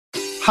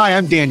Hi,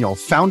 I'm Daniel,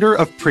 founder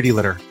of Pretty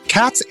Litter.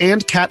 Cats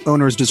and cat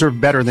owners deserve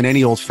better than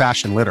any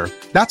old-fashioned litter.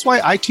 That's why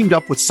I teamed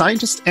up with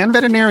scientists and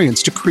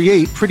veterinarians to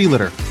create Pretty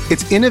Litter.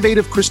 Its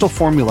innovative crystal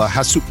formula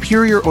has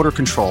superior odor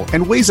control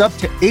and weighs up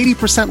to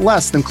 80%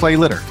 less than clay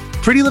litter.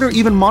 Pretty Litter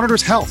even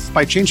monitors health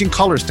by changing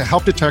colors to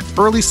help detect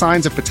early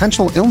signs of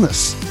potential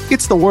illness.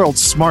 It's the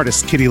world's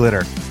smartest kitty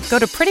litter. Go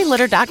to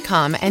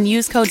prettylitter.com and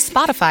use code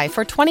SPOTIFY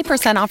for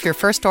 20% off your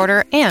first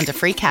order and a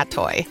free cat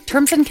toy.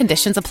 Terms and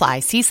conditions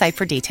apply. See site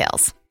for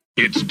details.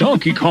 It's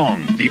Donkey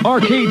Kong, the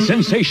arcade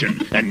sensation,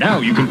 and now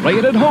you can play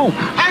it at home.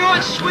 Hang on,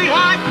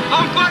 sweetheart,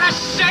 I'm gonna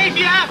save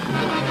you!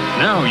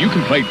 Now you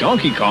can play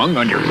Donkey Kong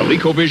on your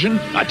ColecoVision,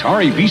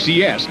 Atari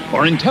VCS,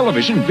 or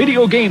Intellivision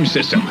video game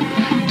system.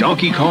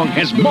 Donkey Kong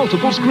has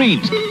multiple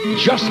screens,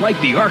 just like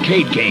the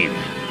arcade game.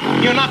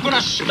 You're not gonna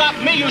stop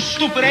me, you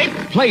stupid ape!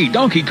 Play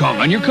Donkey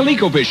Kong on your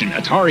ColecoVision,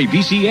 Atari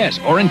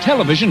VCS, or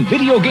Intellivision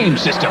video game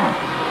system.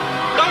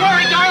 Don't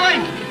worry,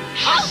 darling!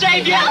 I'll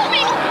save you! Help me!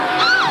 Oh!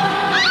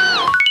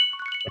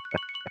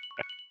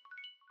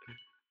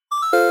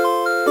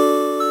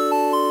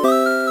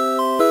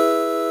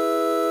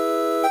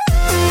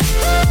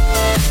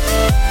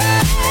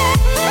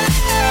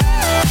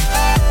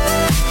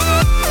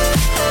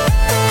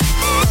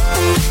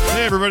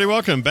 Hey everybody,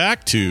 welcome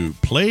back to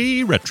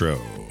Play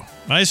Retro.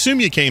 I assume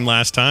you came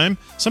last time.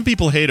 Some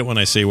people hate it when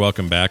I say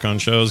welcome back on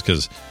shows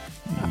because,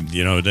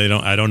 you know,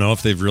 I don't know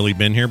if they've really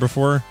been here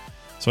before.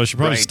 So I should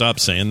probably stop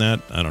saying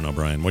that. I don't know,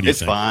 Brian. What do you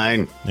think? It's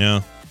fine.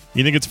 Yeah.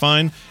 You think it's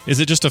fine? Is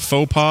it just a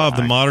faux pas of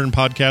the modern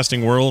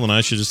podcasting world and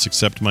I should just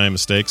accept my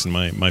mistakes and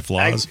my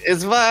flaws?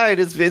 It's fine.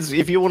 It's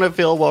if you want to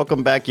feel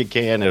welcome back, you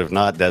can. If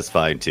not, that's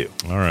fine too.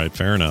 All right,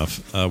 fair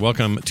enough.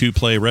 Welcome to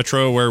Play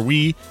Retro, where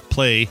we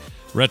play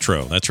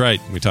retro. That's right.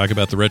 We talk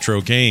about the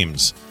retro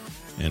games,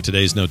 and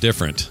today's no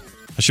different.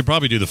 I should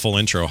probably do the full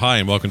intro. Hi,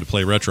 and welcome to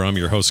Play Retro. I'm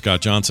your host,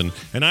 Scott Johnson,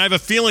 and I have a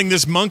feeling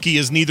this monkey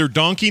is neither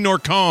Donkey nor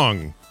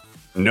Kong.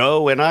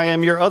 No, and I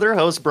am your other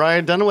host,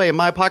 Brian Dunaway.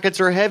 My pockets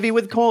are heavy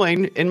with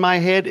coin, and my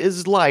head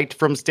is light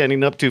from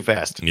standing up too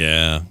fast.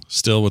 Yeah,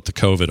 still with the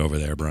COVID over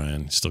there,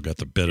 Brian. Still got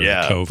the bit of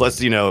the COVID.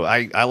 Plus, you know,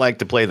 I like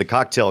to play the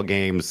cocktail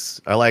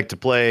games. I like to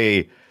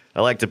play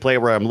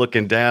where I'm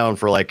looking down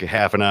for like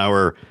half an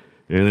hour,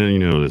 and then, you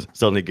know,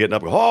 suddenly getting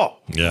up.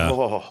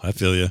 I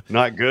feel you.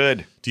 Not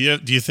good. Do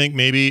you think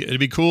maybe it'd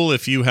be cool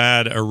if you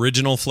had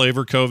original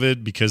flavor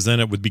COVID, because then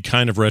it would be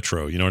kind of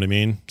retro? You know what I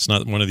mean? It's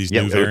not one of these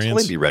new variants. Yeah, it would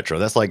totally be retro.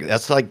 That's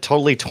like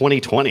totally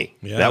 2020.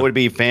 Yeah. That would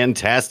be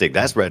fantastic.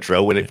 That's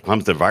retro when it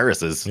comes to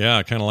viruses. Yeah,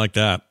 I kind of like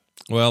that.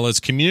 Well, as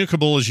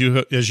communicable as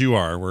you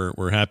are,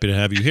 we're happy to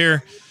have you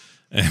here,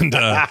 and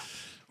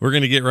we're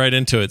going to get right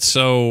into it.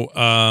 So,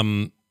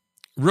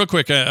 real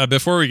quick,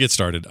 before we get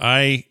started,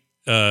 I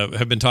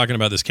have been talking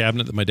about this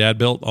cabinet that my dad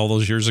built all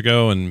those years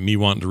ago and me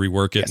wanting to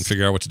rework it and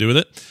figure out what to do with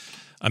it.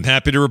 I'm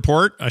happy to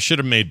report I should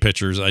have made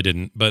pictures. I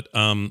didn't, but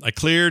I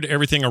cleared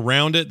everything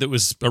around it that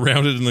was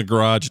around it in the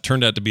garage. It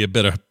turned out to be a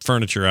bit of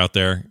furniture out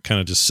there,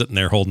 kind of just sitting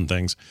there holding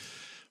things.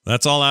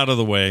 That's all out of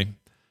the way.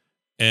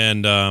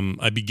 And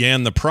I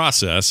began the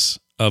process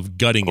of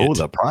gutting it. Oh,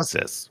 the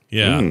process.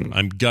 Yeah,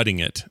 I'm gutting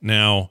it.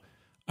 Now,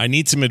 I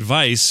need some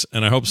advice,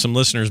 and I hope some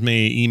listeners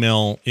may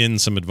email in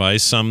some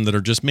advice, some that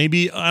are just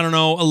maybe, I don't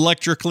know,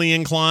 electrically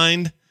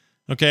inclined.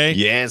 Okay?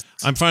 Yes.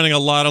 I'm finding a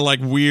lot of like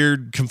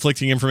weird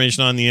conflicting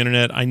information on the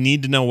internet. I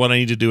need to know what I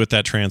need to do with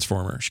that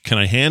transformer. Can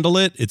I handle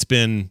it?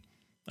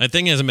 That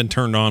thing hasn't been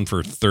turned on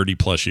for 30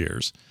 plus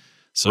years.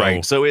 So,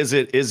 right. So is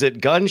it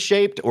gun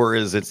shaped or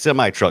is it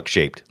semi-truck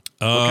shaped?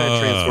 What kind of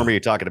transformer are you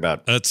talking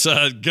about? It's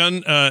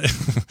gun.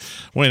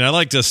 Wait, I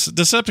like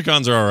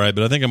Decepticons are all right,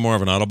 but I think I'm more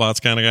of an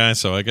Autobots kind of guy,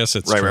 so I guess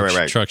it's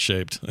truck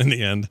shaped in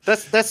the end.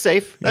 That's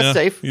safe. That's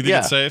safe. You think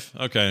it's safe?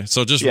 Okay,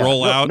 so just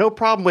roll out. No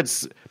problem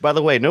with. By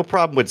the way, no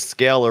problem with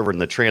scale over in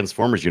the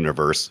Transformers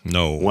universe.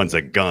 No, one's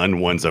a gun,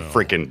 one's a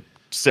freaking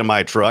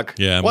semi-truck.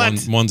 Yeah,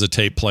 one's a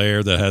tape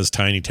player that has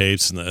tiny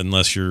tapes,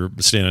 unless you're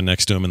standing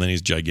next to him, and then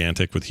he's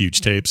gigantic with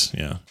huge tapes.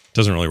 Yeah.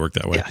 Doesn't really work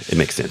that way. Yeah, it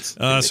makes sense.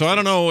 I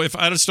don't know if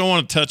I just don't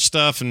want to touch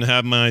stuff and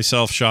have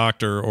myself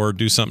shocked or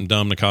do something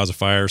dumb to cause a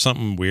fire or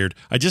something weird.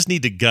 I just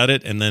need to gut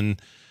it and then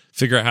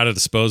figure out how to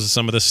dispose of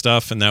some of this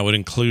stuff. And that would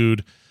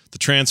include the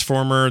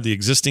transformer, the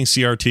existing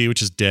CRT,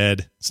 which is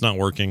dead. It's not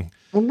working.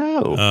 Oh,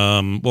 no.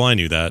 Well, I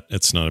knew that.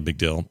 It's not a big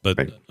deal. But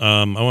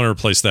I want to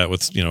replace that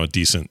with, a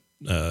decent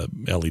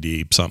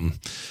LED something.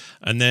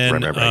 And then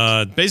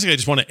basically I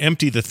just want to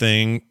empty the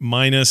thing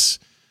minus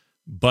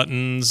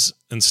buttons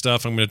and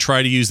stuff. I'm going to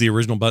try to use the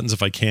original buttons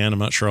if I can. I'm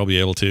not sure I'll be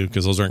able to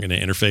because those aren't going to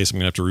interface. I'm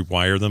going to have to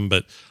rewire them,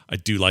 but I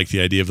do like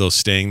the idea of those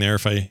staying there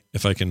if I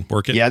can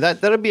work it. Yeah,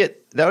 that would be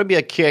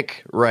a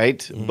kick, right?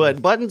 Mm.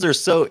 But buttons are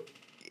so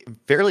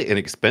fairly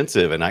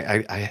inexpensive, and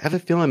I have a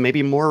feeling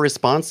maybe more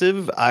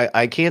responsive.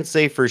 I can't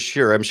say for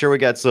sure. I'm sure we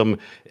got some.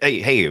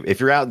 Hey, if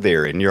you're out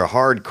there and you're a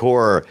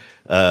hardcore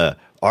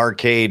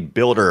arcade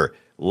builder,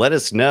 let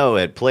us know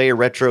at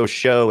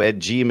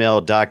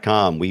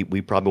playretroshow@gmail.com.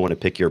 We probably want to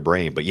pick your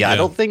brain. But yeah, I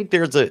don't think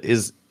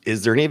is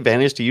there any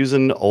advantage to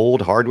using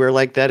old hardware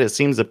like that? It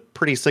seems a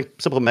pretty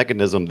simple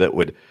mechanism that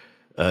would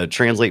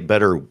translate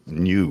better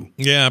new.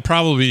 Yeah,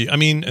 probably. I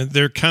mean,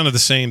 they're kind of the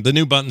same. The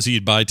new buttons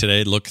you'd buy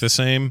today look the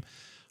same.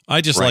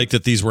 I just like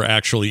that these were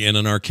actually in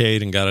an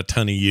arcade and got a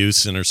ton of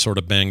use and are sort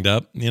of banged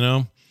up, you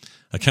know?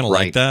 I kind of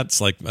like that. It's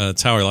like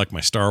it's how I like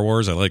my Star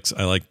Wars. I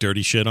like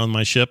dirty shit on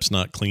my ships,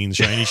 not clean,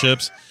 shiny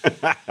ships.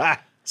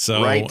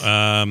 So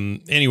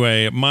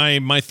anyway,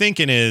 my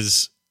thinking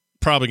is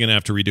probably going to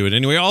have to redo it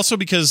anyway. Also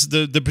because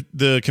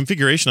the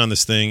configuration on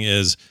this thing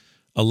is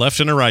a left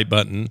and a right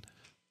button,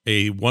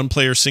 a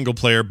one-player,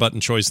 single-player button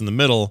choice in the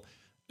middle,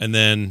 and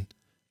then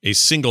a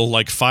single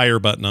like fire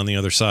button on the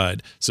other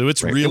side. So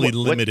it's really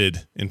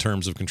limited in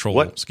terms of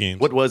control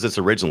schemes. What was this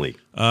originally?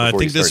 I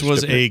think this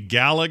was a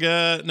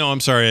Galaga. No,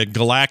 I'm sorry, a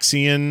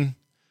Galaxian.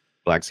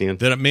 Galaxian.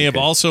 That it may have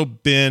also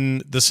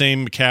been the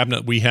same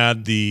cabinet we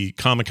had the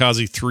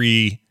Kamikaze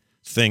 3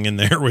 thing in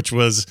there, which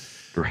was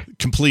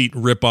complete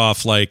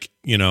ripoff, like,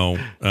 you know,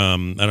 I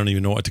don't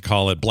even know what to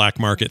call it, black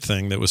market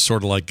thing that was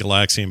sort of like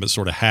Galaxian, but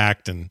sort of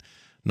hacked and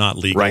not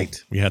legal.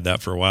 Right. We had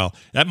that for a while.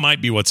 That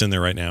might be what's in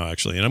there right now,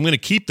 actually. And I'm going to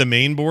keep the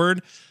main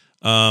board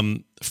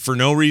for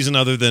no reason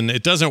other than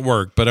it doesn't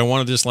work, but I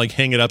want to just like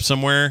hang it up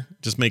somewhere,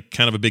 just make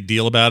kind of a big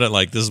deal about it.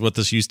 Like, this is what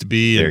this used to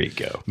be. There you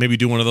go. Maybe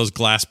do one of those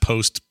glass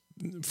post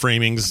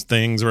framings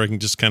things where I can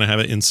just kind of have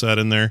it inset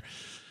in there.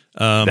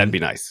 That'd be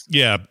nice.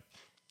 Yeah.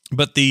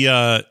 But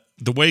the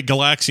way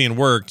Galaxian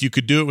worked, you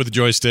could do it with a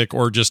joystick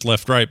or just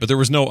left, right, but there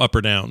was no up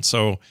or down.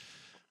 So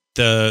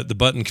the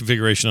button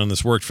configuration on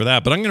this worked for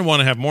that, but I'm going to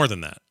want to have more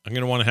than that. I'm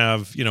going to want to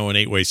have, you know, an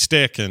 8-way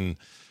stick and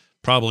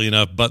probably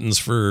enough buttons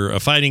for a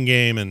fighting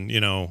game, and, you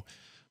know,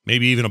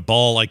 maybe even a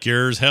ball like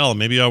yours. Hell,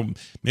 maybe I'll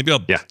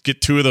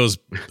get 2 of those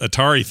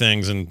Atari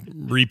things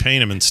and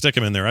repaint them and stick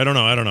them in there. I don't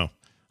know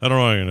what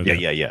I'm going to do.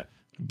 Yeah.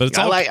 But it's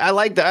I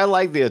like the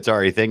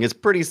Atari thing. It's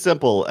pretty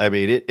simple. I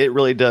mean, it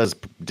really does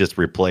just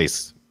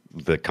replace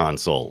the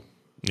console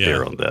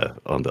there on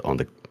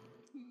the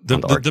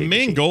The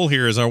main goal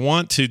here is I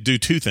want to do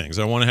 2 things.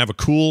 I want to have a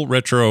cool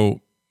retro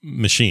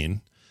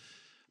machine,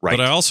 but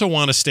I also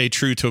want to stay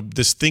true to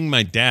this thing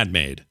my dad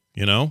made,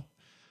 you know?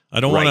 I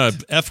don't want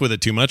to F with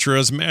it too much, or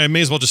I may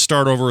as well just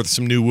start over with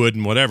some new wood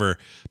and whatever.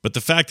 But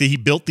the fact that he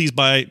built these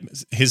by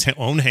his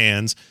own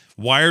hands,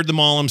 wired them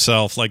all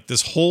himself, like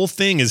this whole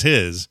thing is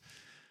his.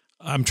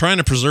 I'm trying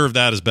to preserve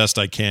that as best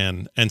I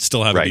can and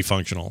still have it be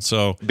functional.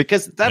 So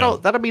because that'll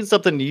mean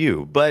something to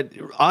you. But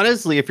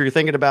honestly, if you're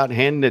thinking about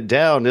handing it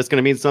down, it's going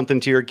to mean something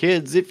to your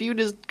kids if you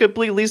just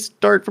completely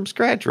start from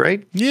scratch,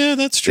 right? Yeah,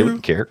 that's true. They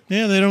don't care.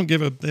 Yeah, they don't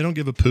give a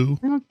poo.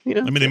 You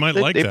know, I mean, they might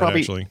like that probably,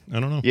 actually. I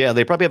don't know. Yeah,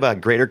 they probably have a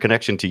greater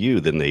connection to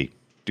you than they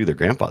do their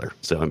grandfather.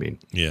 So I mean,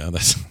 yeah,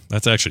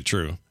 that's actually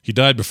true. He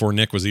died before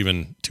Nick was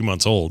even 2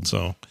 months old.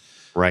 So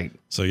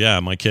So yeah,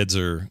 my kids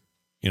are.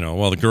 You know,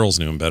 well, the girls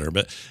knew him better.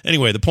 But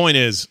anyway, the point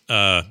is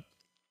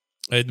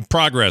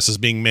progress is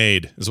being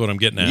made is what I'm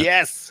getting at.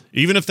 Yes.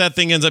 Even if that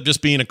thing ends up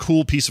just being a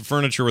cool piece of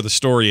furniture with a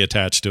story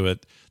attached to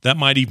it, that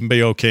might even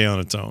be okay on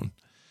its own.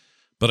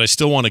 But I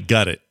still want to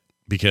gut it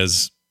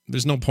because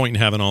there's no point in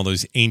having all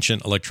those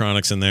ancient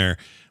electronics in there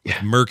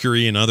with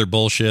mercury and other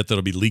bullshit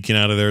that'll be leaking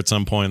out of there at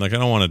some point. Like, I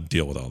don't want to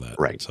deal with all that.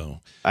 Right. So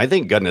I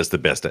think gutting is the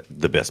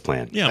best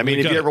plan. Yeah. I mean,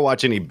 if you ever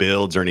watch any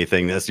builds or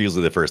anything, that's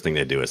usually the first thing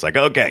they do. It's like,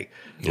 okay,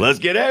 let's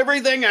get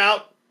everything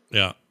out.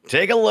 Yeah.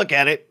 Take a look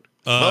at it.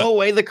 Throw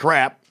away the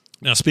crap.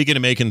 Now, speaking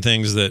of making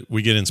things that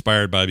we get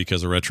inspired by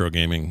because of retro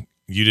gaming,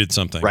 you did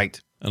something. Right.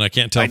 And I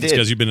can't tell if it's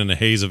because you've been in a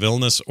haze of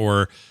illness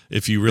or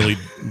if you really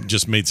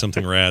just made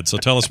something rad. So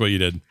tell us what you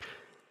did.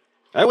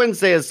 I wouldn't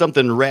say it's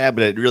something rad,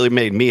 but it really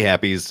made me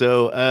happy.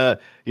 So,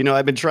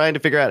 I've been trying to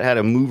figure out how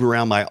to move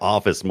around my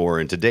office more.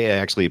 And today I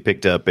actually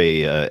picked up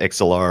a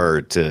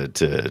XLR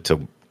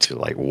to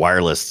like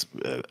wireless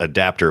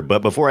adapter. But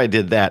before I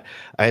did that,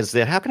 I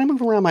said, how can I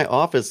move around my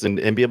office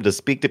and be able to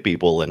speak to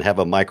people and have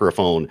a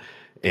microphone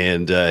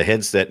and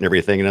headset and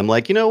everything? And I'm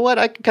like, you know what?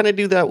 I can kind of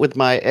do that with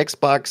my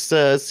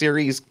Xbox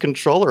Series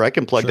controller. I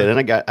can plug that in.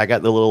 I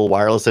got the little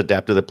wireless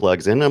adapter that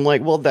plugs in. I'm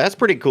like, well, that's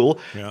pretty cool.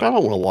 Yeah. But I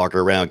don't want to walk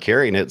around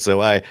carrying it.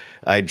 So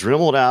I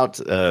dremeled out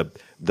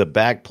the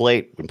back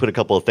plate and put a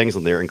couple of things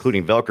on there,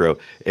 including Velcro.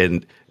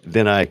 And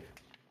then I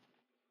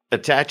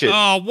attach it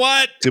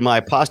to my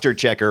posture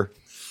checker.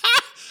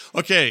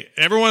 Okay,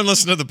 everyone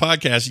listen to the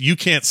podcast. You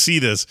can't see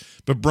this,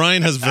 but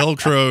Brian has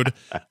Velcroed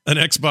an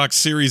Xbox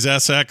Series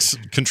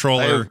SX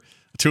controller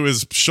to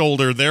his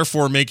shoulder,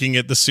 therefore making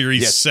it the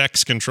Series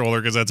Sex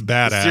controller because that's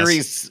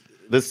badass.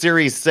 The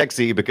Series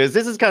Sexy, because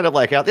this is kind of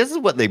like this is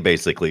what they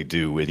basically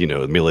do with,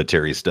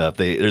 military stuff.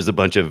 There's a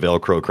bunch of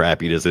Velcro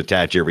crap. You just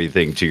attach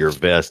everything to your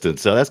vest. And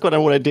so that's what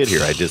I did here.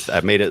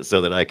 I made it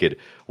so that I could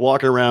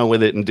walk around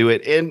with it and do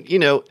it. And,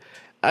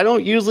 I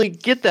don't usually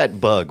get that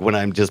bug when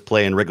I'm just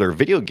playing regular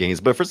video games,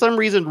 but for some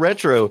reason,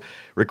 retro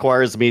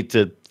requires me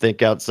to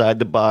think outside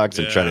the box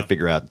and try to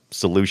figure out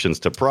solutions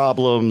to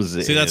problems.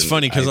 See, that's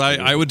funny because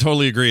I would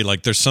totally agree.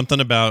 Like, there's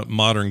something about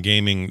modern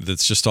gaming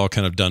that's just all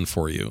kind of done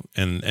for you,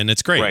 and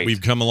it's great. Right.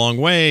 We've come a long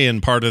way,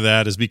 and part of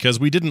that is because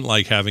we didn't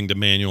like having to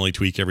manually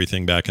tweak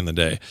everything back in the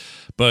day.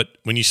 But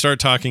when you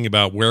start talking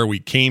about where we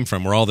came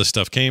from, where all this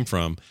stuff came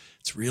from,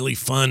 it's really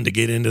fun to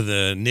get into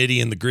the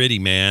nitty and the gritty,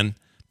 man.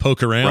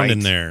 Poke around in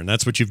there, and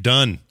that's what you've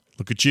done.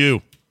 Look at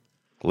you.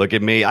 Look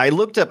at me. I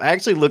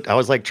actually looked, I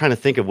was like trying to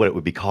think of what it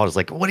would be called. I was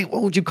like, what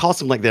would you call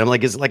something like that? I'm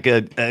like, is it like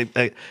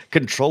a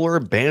controller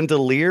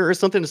bandolier or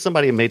something?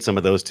 Somebody made some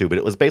of those too, but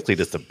it was basically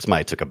just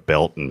somebody took a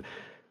belt and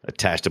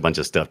attached a bunch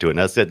of stuff to it.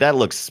 And I said, that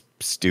looks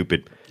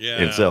stupid. Yeah.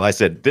 And so I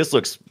said, this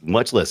looks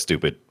much less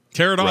stupid.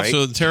 Tear it off.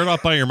 So tear it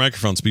off by your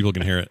microphone so people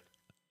can hear it.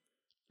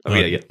 Oh,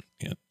 yeah.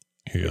 Here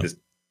you go.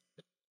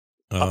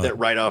 Pop that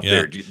right off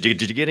there.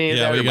 Did you get any of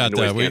that? Yeah, we got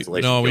that.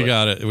 We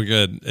got it. We're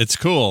good. It's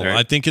cool. Right.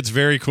 I think it's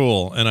very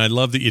cool. And I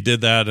love that you did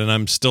that. And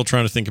I'm still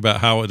trying to think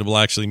about how it will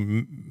actually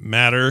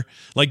matter.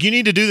 Like, you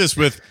need to do this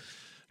with,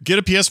 get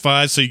a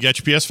PS5, so you get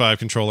your PS5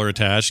 controller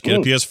attached. Get a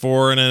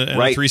PS4 and a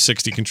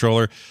 360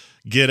 controller.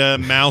 Get a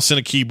mouse and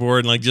a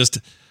keyboard. And like, just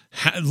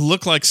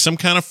look like some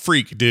kind of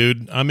freak,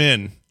 dude. I'm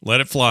in. Let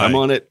it fly. I'm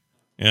on it.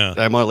 Yeah.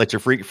 I'm going to let your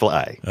freak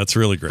fly. That's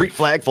really great. Freak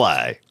flag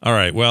fly. All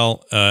right.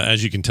 Well,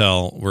 as you can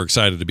tell, we're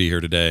excited to be here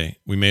today.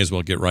 We may as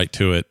well get right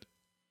to it.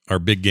 Our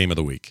big game of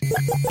the week.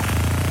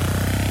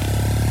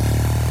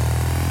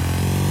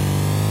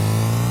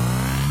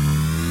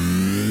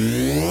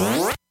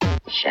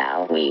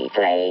 Shall we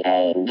play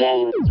a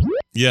game?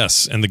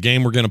 Yes. And the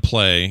game we're going to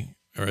play,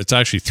 or it's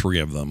actually 3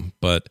 of them,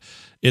 but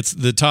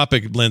the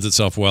topic lends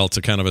itself well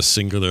to kind of a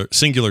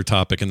singular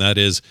topic, and that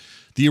is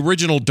the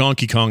original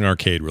Donkey Kong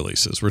arcade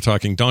releases. We're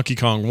talking Donkey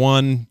Kong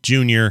 1,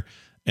 Junior,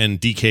 and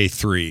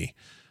DK3,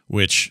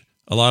 which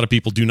a lot of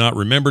people do not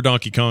remember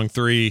Donkey Kong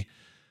 3.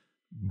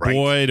 Right.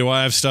 Boy, do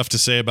I have stuff to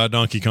say about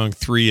Donkey Kong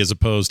 3 as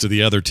opposed to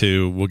the other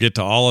 2. We'll get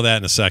to all of that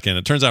in a second.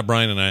 It turns out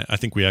Brian and I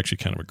think we actually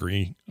kind of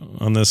agree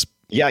on this.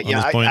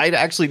 I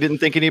actually didn't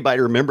think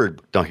anybody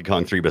remembered Donkey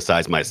Kong 3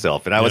 besides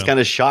myself. And I was kind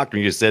of shocked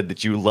when you said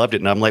that you loved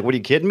it. And I'm like, what, are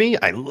you kidding me?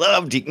 I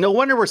loved it. No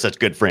wonder we're such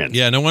good friends.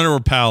 Yeah, no wonder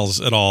we're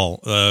pals at all.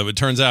 It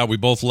turns out we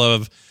both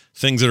love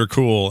things that are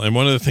cool. And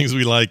one of the things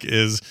we like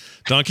is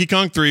Donkey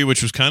Kong 3,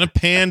 which was kind of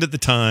panned at the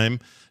time.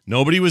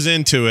 Nobody was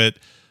into it.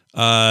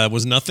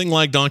 Was nothing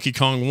like Donkey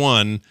Kong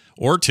 1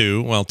 or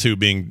 2, well, 2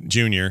 being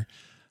Junior.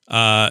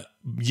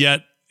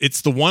 Yet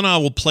it's the one I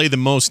will play the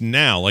most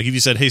now. Like if you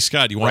said, hey,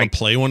 Scott, you want to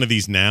play one of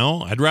these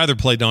now? I'd rather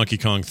play Donkey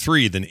Kong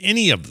 3 than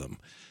any of them.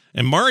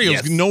 And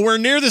Mario's nowhere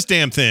near this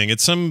damn thing.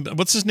 It's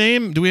what's his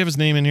name? Do we have his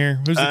name in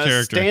here? Who's the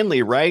character?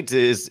 Stanley, right?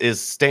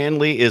 Is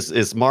Stanley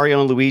is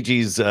Mario and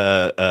Luigi's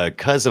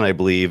cousin, I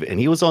believe. And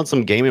he was on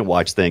some Game &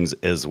 Watch things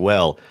as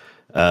well.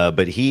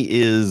 But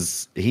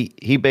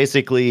he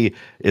basically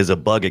is a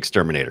bug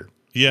exterminator.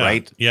 Yeah.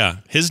 Right? Yeah.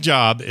 His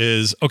job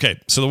is,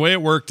 okay, so the way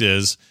it worked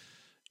is,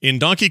 in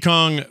Donkey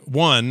Kong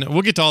 1,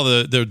 we'll get to all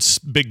the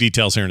big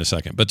details here in a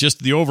second, but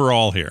just the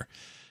overall here.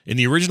 In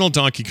the original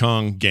Donkey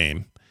Kong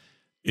game,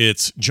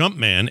 it's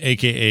Jumpman,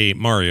 a.k.a.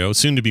 Mario,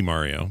 soon to be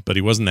Mario, but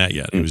he wasn't that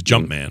yet. He was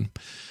Jumpman.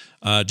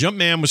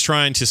 Jumpman was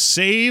trying to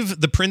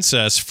save the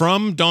princess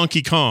from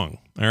Donkey Kong,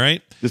 all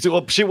right?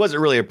 Well, she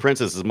wasn't really a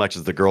princess as much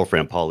as the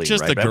girlfriend, Pauline,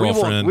 just right? the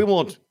girlfriend. We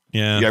won't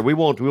we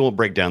won't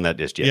break down that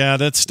just yet. Yeah,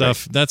 that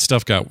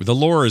stuff got... The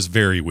lore is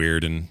very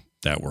weird in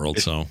that world,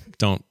 so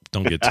don't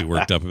get too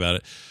worked up about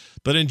it.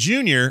 But in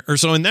Junior,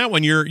 in that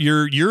one,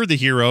 you're the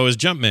hero as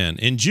Jumpman.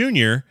 In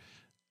Junior,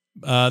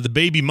 the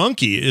baby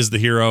monkey is the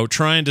hero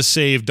trying to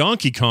save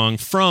Donkey Kong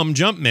from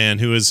Jumpman,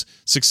 who has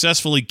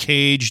successfully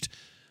caged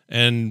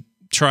and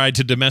tried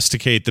to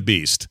domesticate the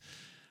beast.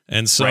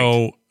 And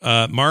so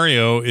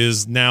Mario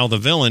is now the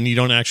villain. You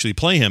don't actually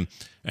play him.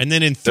 And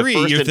then in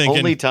 3, you're thinking,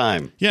 only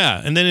time.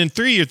 Yeah, and then in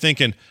 3, you're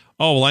thinking,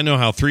 oh well, I know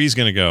how 3's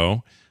going to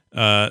go.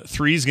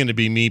 3's going to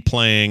be me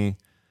playing.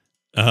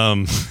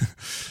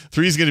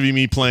 3's going to be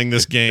me playing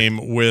this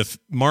game with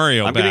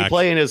Mario. I'm going to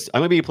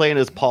be playing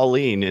as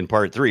Pauline in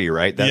part 3,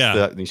 right?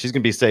 She's going to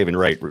be saving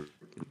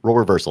role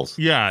reversals.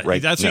 Yeah,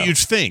 right? That's what you'd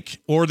think,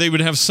 or they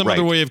would have some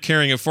other way of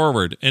carrying it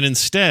forward. And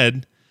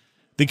instead,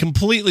 they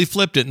completely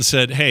flipped it and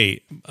said,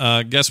 "Hey,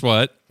 guess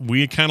what?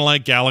 We kind of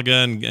like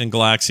Galaga and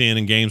Galaxian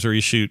and games where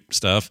you shoot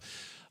stuff."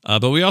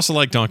 But we also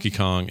like Donkey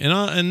Kong,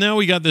 and now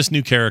we got this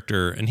new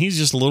character, and he's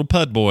just a little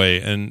pud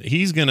boy, and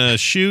he's gonna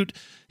shoot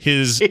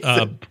his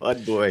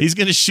pud boy. He's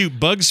gonna shoot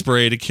bug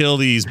spray to kill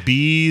these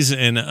bees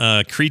and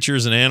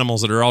creatures and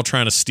animals that are all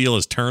trying to steal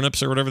his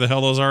turnips or whatever the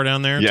hell those are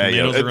down there. Yeah,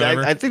 tomatoes or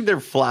whatever. I think they're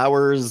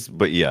flowers,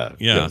 but yeah,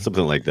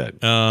 something like that.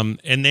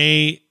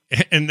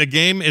 And the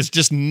game is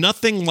just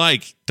nothing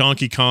like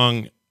Donkey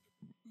Kong,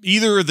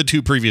 either of the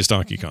 2 previous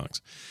Donkey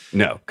Kongs.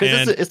 No,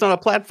 because it's not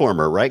a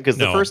platformer, right? Because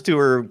the first 2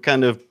 are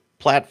kind of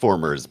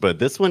platformers, but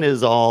this one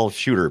is all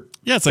shooter.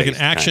 Yeah, it's like an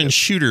action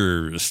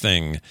shooter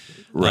thing.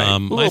 Right.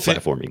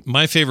 Platforming.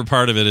 My favorite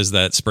part of it is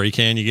that spray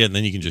can you get, and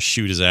then you can just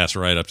shoot his ass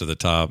right up to the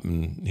top,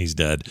 and he's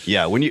dead.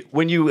 Yeah, when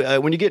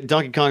you get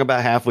Donkey Kong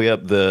about halfway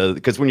up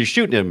because when you're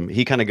shooting him,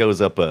 he kind of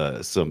goes up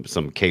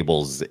some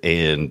cables,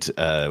 and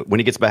when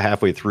he gets about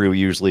halfway through,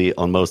 usually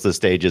on most of the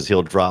stages,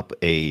 he'll drop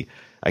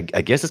I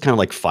guess it's kind of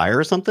like fire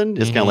or something.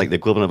 It's kind of like the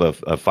equivalent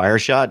of a fire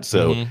shot.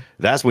 So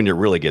that's when it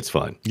really gets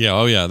fun. Yeah.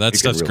 Oh yeah. That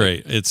stuff's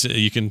great.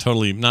 You can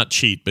totally not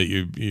cheat, but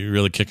you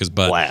really kick his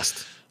butt.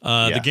 Blast.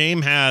 The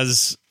game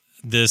has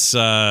this,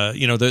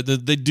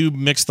 they do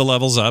mix the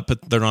levels up,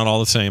 but they're not all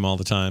the same all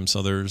the time.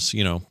 So there's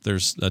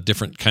a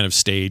different kind of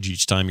stage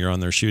each time you're on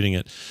there shooting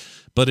it.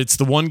 But it's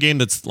the one game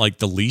that's like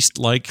the least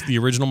like the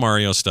original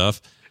Mario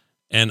stuff.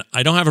 And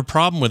I don't have a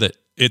problem with it.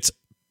 It's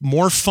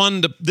more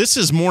fun. This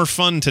is more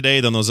fun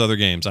today than those other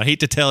games. I hate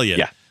to tell you.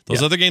 Yeah.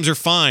 Those other games are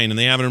fine, and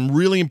they have a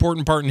really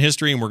important part in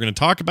history, and we're going to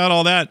talk about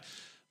all that.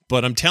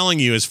 But I'm telling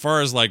you, as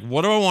far as like,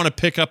 what do I want to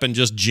pick up and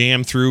just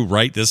jam through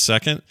right this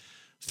second?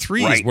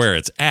 3 is where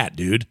it's at,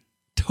 dude.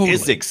 Totally.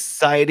 It's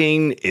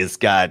exciting. It's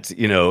got,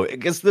 I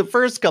guess the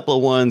first couple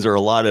of ones are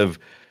a lot of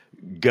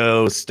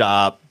go,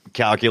 stop,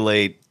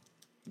 calculate,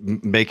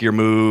 make your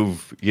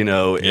move,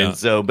 and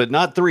so, but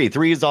not 3.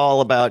 3 is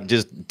all about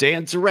just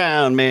dance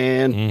around,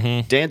 man.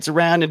 Mm-hmm. Dance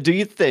around and do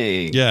your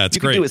thing. Yeah, it's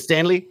great. You can do it,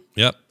 Stanley.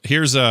 Yep.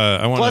 Here's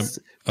I want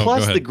to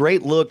plus the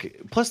great look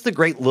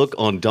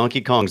on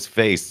Donkey Kong's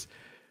face.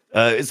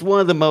 It's one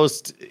of the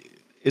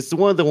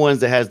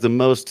ones that has the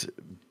most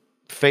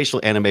facial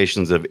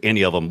animations of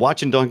any of them.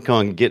 Watching Donkey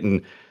Kong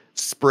getting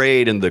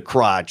sprayed in the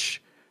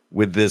crotch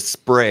with this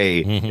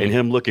spray and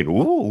him looking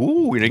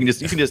woo, you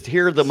can just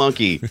hear the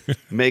monkey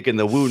making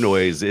the woo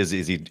noise as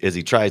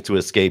he tries to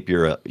escape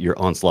your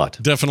onslaught.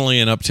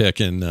 Definitely an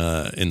uptick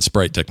in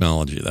sprite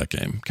technology, that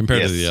game,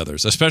 compared to the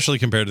others, especially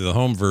compared to the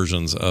home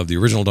versions of the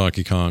original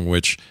Donkey Kong,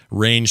 which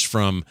ranged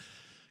from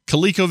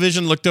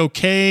ColecoVision looked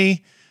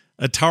okay,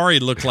 Atari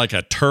looked like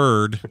a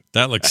turd.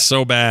 That looked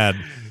so bad.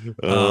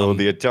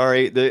 The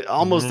Atari,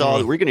 almost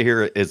all we're going to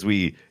hear as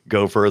we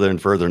go further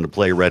and further into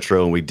Play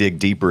Retro and we dig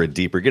deeper and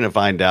deeper. You're going to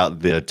find out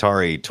the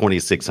Atari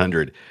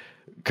 2600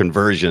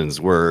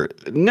 conversions were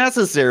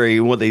necessary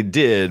in what they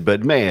did,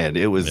 but man,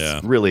 it was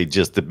really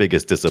just the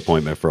biggest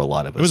disappointment for a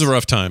lot of us. It was a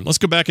rough time. Let's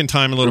go back in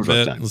time a little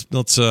bit.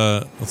 Let's build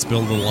a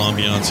little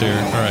ambiance here.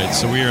 All right,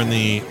 so we are in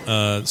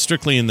the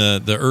strictly in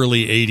the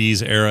early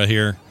 80s era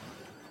here.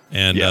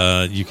 And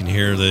you can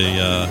hear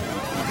the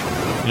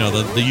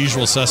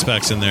usual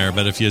suspects in there.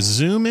 But if you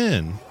zoom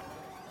in,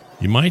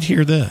 you might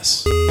hear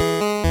this. All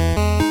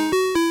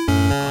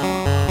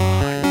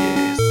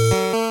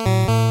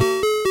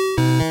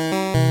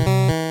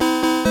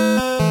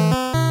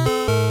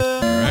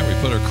right, we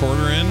put our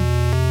quarter in.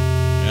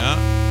 Yeah.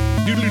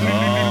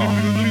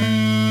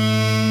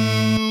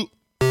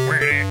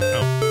 Oh.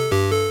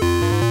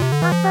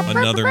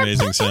 Another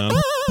amazing sound.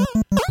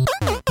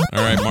 All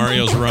right,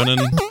 Mario's running.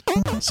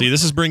 See,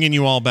 this is bringing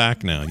you all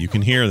back now. You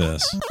can hear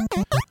this.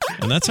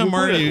 And that's how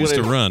Mario used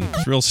to run.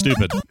 It's real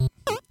stupid.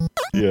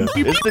 Yeah.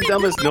 It's the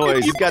dumbest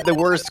noise. He's got the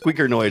worst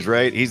squeaker noise,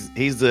 right? He's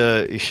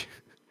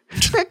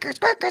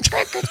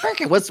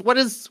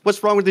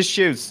what's wrong with his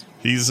shoes?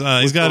 He's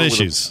got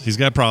issues. He's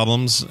got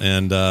problems,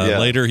 and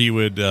later he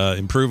would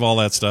improve all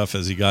that stuff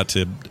as he got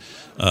to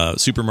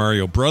Super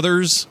Mario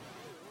Brothers,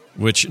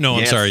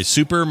 I'm sorry,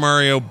 Super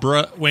Mario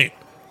Wait,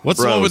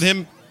 what's the one with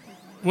him?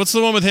 What's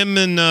the one with him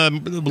and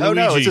Luigi? Oh,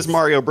 no, it's just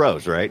Mario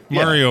Bros, right?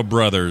 Mario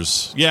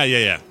Brothers.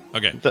 Yeah.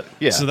 Okay.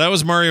 So that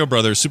was Mario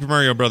Brothers. Super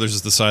Mario Brothers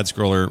is the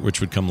side-scroller,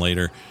 which would come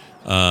later.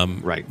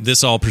 Right.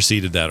 This all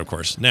preceded that, of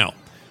course. Now,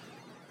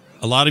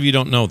 a lot of you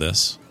don't know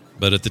this,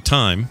 but at the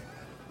time,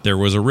 there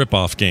was a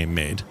rip-off game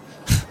made.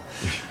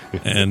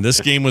 And this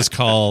game was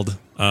called,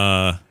 if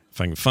I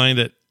can find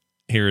it,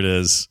 here it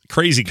is,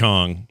 Crazy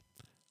Kong.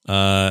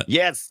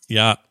 Yes.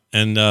 Yeah.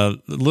 And a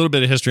little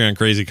bit of history on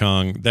Crazy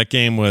Kong. That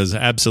game was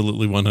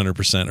absolutely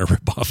 100% a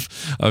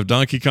ripoff of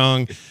Donkey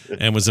Kong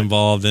and was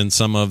involved in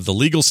some of the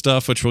legal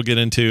stuff, which we'll get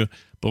into.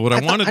 But what I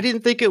thought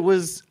it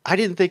was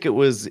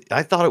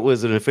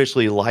an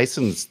officially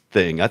licensed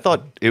thing. I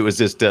thought it was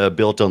just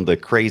built on the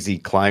Crazy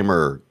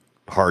Climber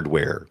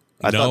hardware.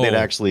 I thought they'd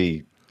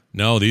actually...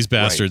 No, these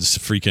bastards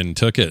freaking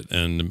took it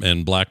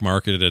and black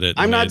marketed it.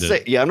 I'm not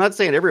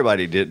saying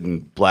everybody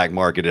didn't black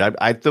market it.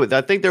 I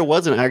think there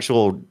was an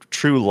actual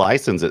true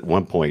license at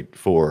one point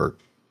for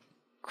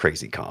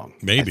Crazy Kong.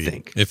 Maybe. I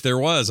think. If there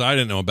was, I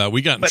didn't know about.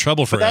 We got in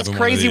trouble for having one of these.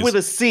 That's crazy with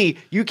a C.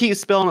 You keep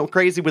spelling it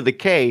crazy with a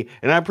K,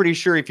 and I'm pretty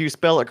sure if you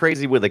spell it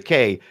crazy with a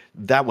K,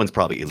 that one's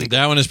probably illegal.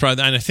 That one is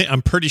probably, and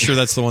I'm pretty sure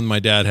that's the one my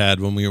dad had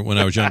when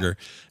I was younger.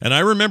 And I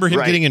remember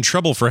him getting in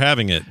trouble for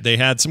having it. They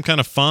had some kind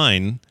of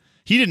fine.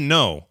 He didn't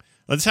know.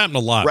 This happened a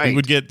lot. Right. We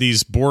would get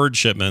these board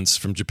shipments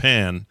from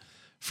Japan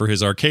for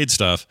his arcade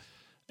stuff.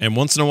 And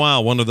once in a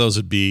while, one of those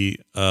would be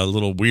a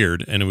little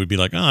weird, and it would be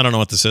like, I don't know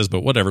what this is,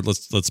 but whatever,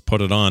 let's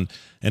put it on.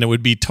 And it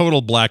would be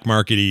total black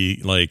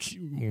markety, like,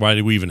 why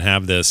do we even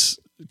have this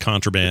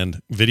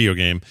contraband video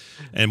game?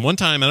 And one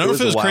time, I don't know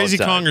if it was Crazy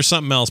Kong or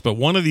something else, but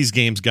one of these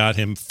games got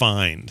him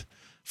fined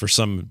for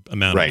some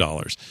amount of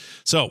dollars.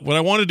 So what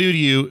I want to do to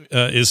you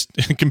is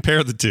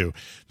compare the two.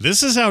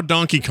 This is how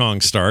Donkey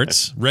Kong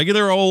starts.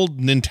 Regular old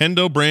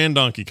Nintendo brand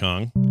Donkey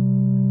Kong.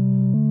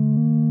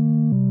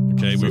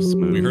 Okay,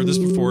 we heard this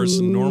before. It's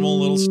a normal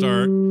little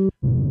start.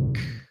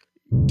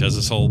 Does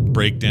this whole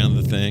breakdown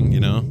of the thing,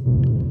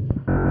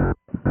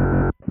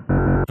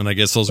 And I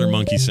guess those are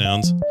monkey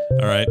sounds.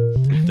 All right.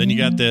 Then you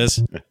got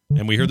this,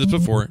 and we heard this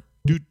before.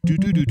 Doot, doot,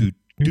 doot, doot, doot.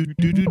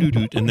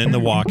 and then the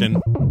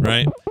walking,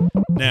 right?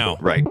 Now,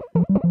 Right.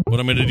 what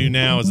I'm going to do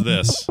now is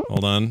this.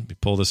 Hold on. Let me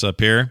pull this up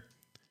here.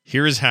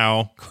 Here is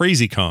how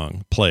Crazy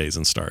Kong plays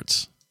and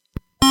starts.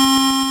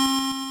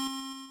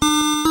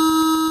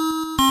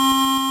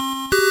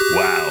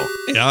 Wow.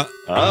 Yeah.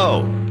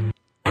 Oh.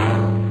 I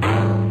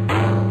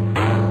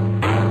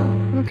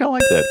kind of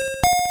like that.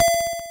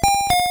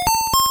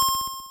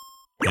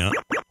 Yeah.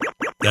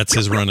 That's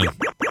his running.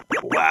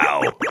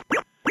 Wow.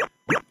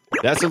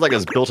 That sounds like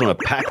it's built on a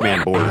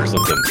Pac-Man board or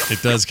something.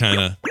 It does kind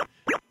of.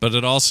 But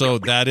it also,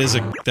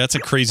 that's a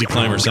Crazy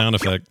Climber sound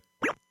effect.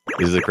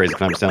 This is a crazy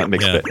climb sound. It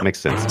makes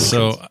sense. Makes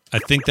So sense. I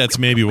think that's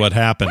maybe what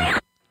happened.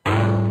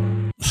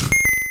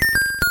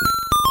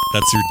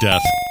 That's your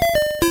death.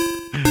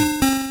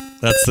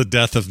 That's the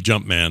death of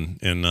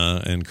Jumpman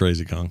in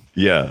Crazy Kong.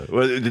 Yeah.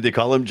 Well, did they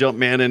call him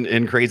Jumpman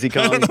in Crazy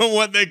Kong? I don't know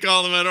what they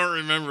called him. I don't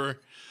remember.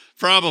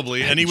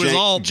 Probably. And he was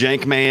all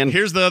Jankman.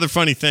 Here's the other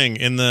funny thing.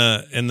 In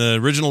the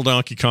original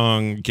Donkey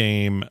Kong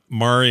game,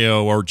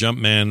 Mario or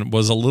Jumpman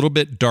was a little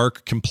bit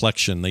dark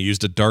complexion. They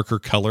used a darker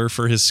color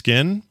for his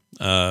skin.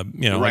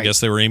 I guess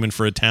they were aiming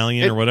for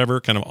Italian or whatever,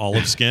 kind of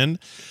olive skin.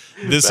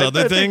 This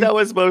other I thing, think that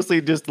was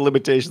mostly just the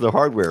limitation of the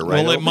hardware,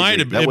 right? well, it might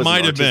have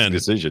been.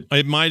 Decision.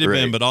 It might have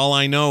Right. been, but all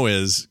I know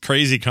is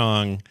Crazy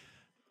Kong,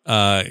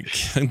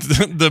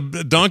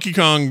 the Donkey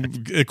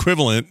Kong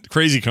equivalent,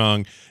 Crazy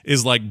Kong,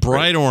 is like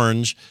bright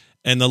orange,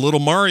 and the little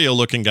Mario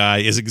looking guy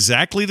is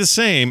exactly the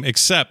same,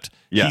 except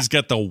he's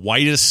got the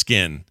whitest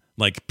skin,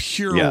 like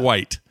pure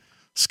white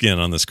skin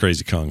on this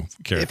Crazy Kong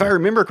character. If I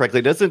remember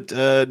correctly,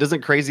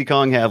 doesn't Crazy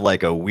Kong have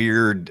like a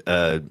weird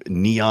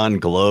neon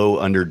glow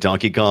under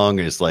Donkey Kong?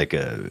 It's like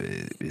a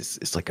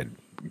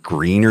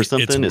green or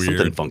something. It's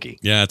something funky.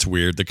 Yeah, it's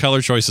weird. The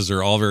color choices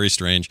are all very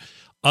strange.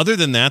 Other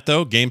than that,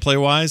 though, gameplay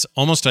wise,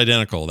 almost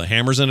identical. The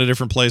hammer's in a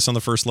different place on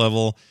the first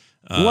level.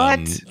 What?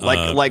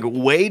 Like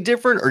way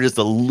different, or just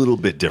a little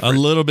bit different? A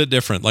little bit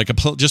different, like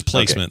just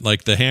placement. Okay.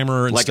 Like the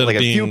hammer instead like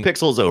of being a few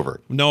pixels over.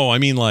 No, I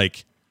mean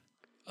like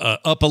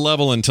up a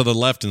level and to the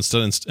left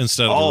instead of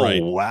the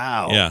right. Oh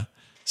wow! Yeah.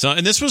 So,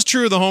 and this was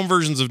true of the home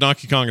versions of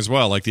Donkey Kong as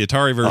well. Like the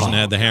Atari version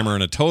had the hammer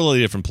in a totally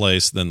different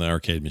place than the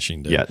arcade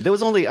machine did. Yeah, there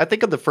was only, I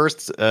think, of the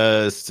first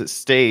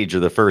stage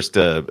or the first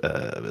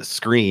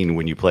screen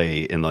when you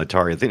play in the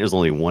Atari. I think there's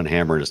only one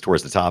hammer and it's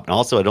towards the top. And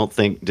also, I don't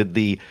think did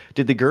the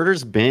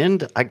girders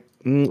bend? I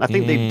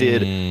think they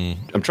did.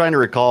 I'm trying to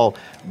recall,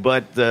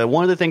 but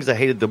one of the things I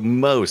hated the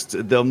most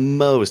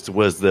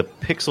was the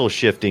pixel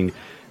shifting.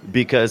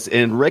 Because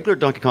in regular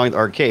Donkey Kong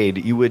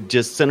arcade, you would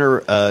just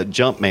center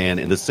Jumpman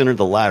in the center of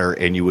the ladder,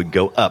 and you would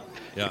go up.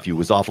 Yeah. If you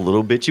was off a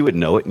little bit, you would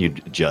know it, and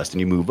you'd adjust,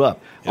 and you move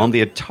up. Yeah. On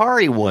the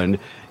Atari one,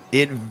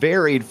 it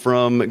varied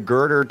from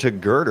girder to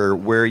girder,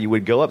 where you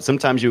would go up.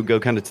 Sometimes you would go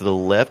kind of to the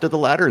left of the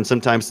ladder, and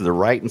sometimes to the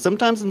right, and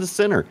sometimes in the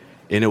center.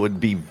 And it would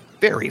be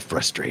very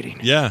frustrating.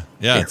 Yeah,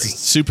 it's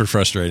super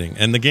frustrating.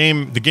 And the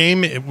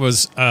game, it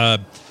was, I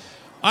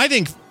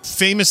think,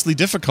 famously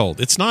difficult.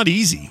 It's not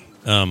easy.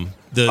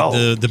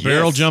 The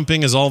barrel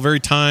jumping is all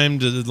very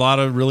timed. A lot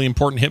of really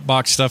important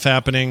hitbox stuff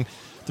happening.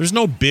 There's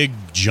no big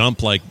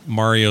jump like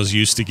Mario's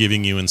used to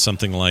giving you in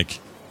something like,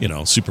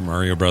 Super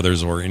Mario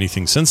Brothers or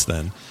anything since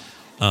then.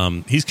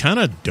 He's kind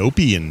of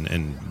dopey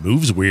and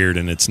moves weird,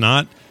 and it's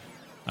not,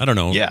 I don't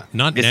know,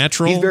 not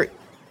natural.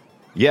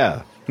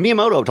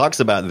 Miyamoto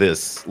talks about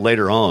this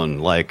later on,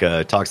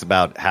 talks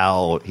about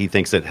how he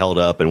thinks it held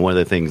up, and one of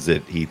the things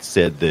that he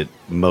said that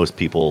most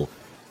people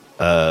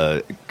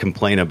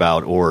complain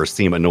about or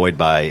seem annoyed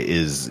by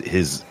is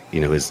his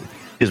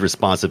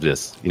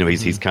responsiveness.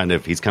 He's kind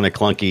of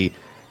clunky.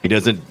 He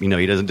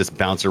doesn't just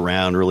bounce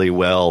around really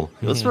well.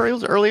 It was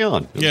early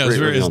on.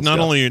 It was not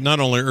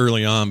only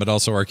early on, but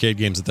also arcade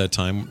games at that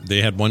time.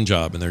 They had one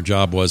job, and their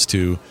job was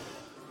to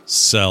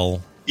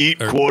eat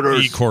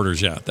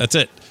quarters. Yeah, that's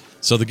it.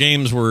 So the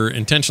games were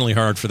intentionally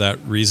hard for that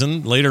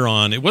reason. Later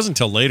on, it wasn't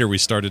until later we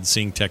started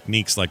seeing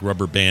techniques like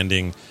rubber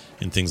banding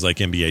and things like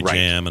NBA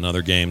Jam and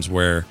other games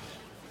where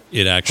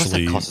it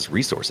actually costs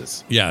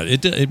resources. Yeah,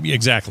 it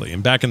exactly.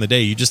 And back in the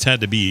day, you just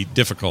had to be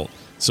difficult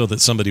so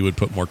that somebody would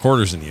put more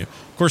quarters in you.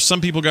 Of course, some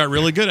people got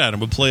really good at it,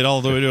 would play it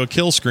all the way to a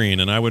kill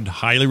screen, and I would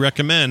highly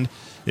recommend,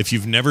 if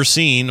you've never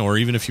seen, or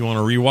even if you want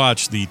to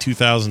rewatch the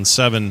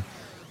 2007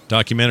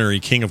 documentary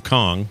King of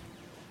Kong.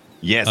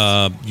 Yes,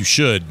 you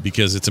should,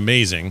 because it's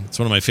amazing. It's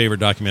one of my favorite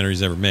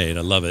documentaries ever made.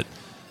 I love it.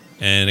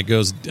 And it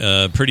goes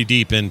pretty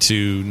deep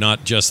into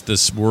not just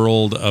this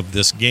world of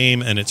this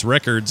game and its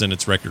records and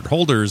its record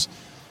holders,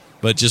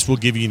 but just will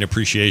give you an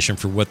appreciation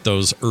for what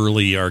those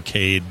early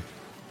arcade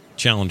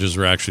challenges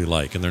were actually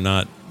like. And they're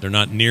not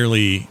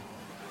nearly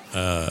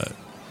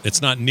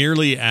it's not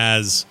nearly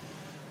as,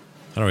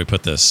 how do I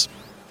put this?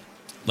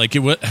 Like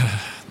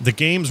the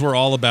games were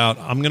all about,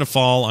 I'm going to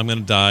fall, I'm going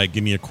to die,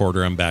 give me a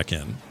quarter, I'm back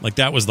in. Like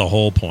that was the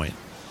whole point.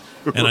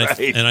 And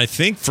I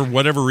think for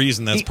whatever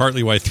reason, that's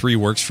partly why 3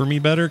 works for me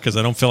better, because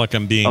I don't feel like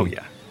I'm being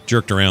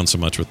jerked around so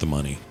much with the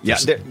money. Yeah,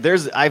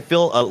 I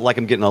feel like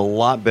I'm getting a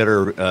lot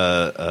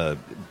better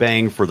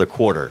bang for the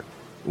quarter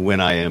when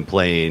I am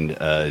playing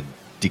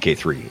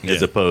DK3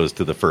 as opposed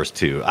to the first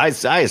two. I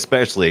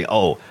especially,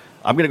 I'm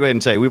going to go ahead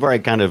and say we've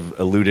already kind of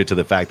alluded to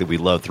the fact that we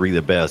love 3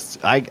 the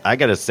best. I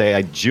got to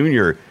say,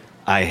 Junior,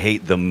 I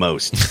hate the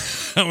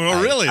most.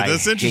 Well, really?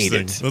 That's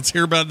interesting. Let's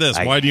hear about this.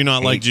 Why do you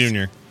not like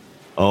Junior?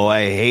 Oh,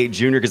 I hate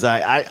Junior because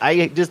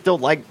I just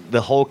don't like the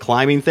whole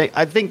climbing thing.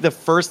 I think the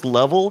first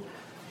level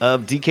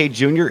of DK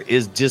Jr.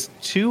 is just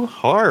too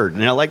hard.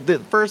 Now, like the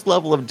first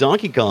level of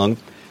Donkey Kong,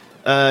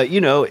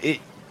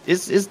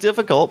 it's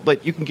difficult,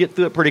 but you can get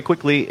through it pretty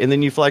quickly, and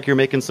then you feel like you're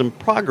making some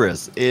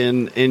progress.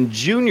 In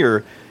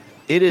Junior,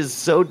 it is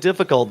so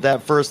difficult.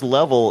 That first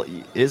level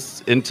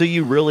is until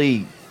you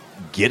really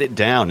get it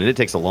down, and it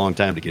takes a long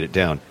time to get it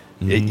down.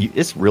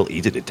 It's real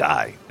easy to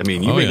die. I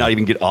mean, you may not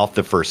even get off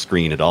the first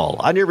screen at all.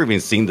 I've never even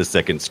seen the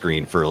second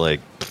screen for I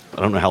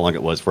don't know how long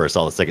it was before I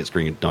saw the second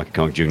screen in Donkey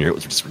Kong Jr. It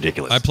was just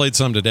ridiculous. I played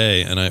some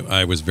today, and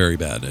I was very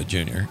bad at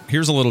Junior.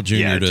 Here's a little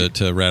Junior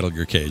to rattle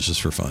your cage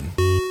just for fun.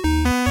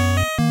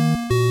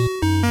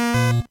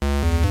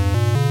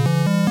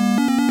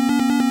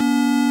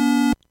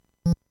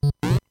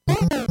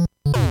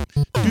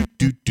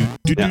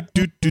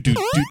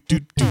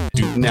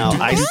 Now,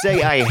 I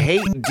say I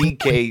hate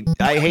DK.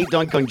 I hate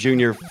Donkey Kong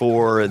Jr.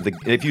 for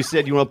if you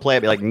said you want to play it,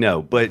 I'd be like,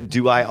 no. But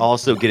do I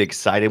also get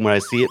excited when I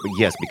see it? But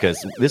yes,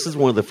 because this is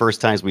one of the first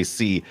times we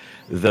see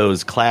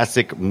those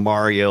classic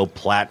Mario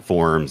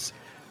platforms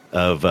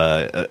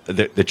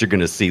that you're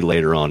going to see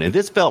later on. And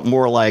this felt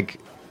more like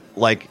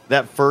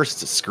that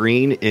first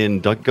screen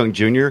in Donkey Kong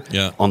Jr.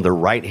 On the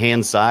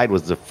right-hand side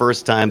was the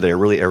first time that I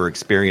really ever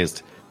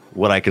experienced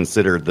what I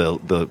consider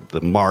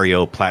the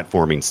Mario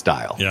platforming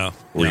style.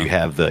 Where you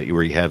have the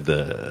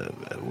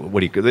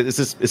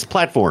it's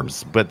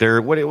platforms, but they're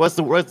is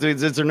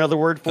there another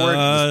word for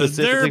it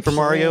specifically for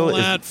Mario?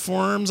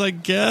 Platforms, I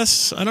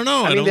guess. I don't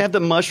know. I mean, they have the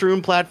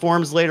mushroom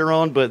platforms later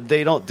on, but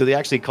they don't. Do they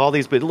actually call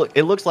these? But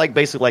it looks like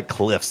basically like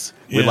cliffs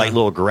with like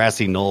little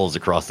grassy knolls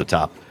across the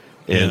top.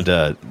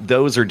 And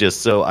those are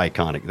just so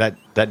iconic.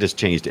 That just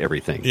changed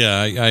everything. Yeah,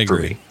 I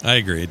agree. I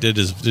agree. It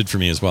did for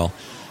me as well.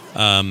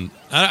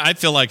 I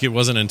feel like it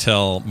wasn't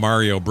until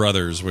Mario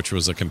Brothers, which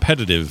was a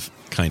competitive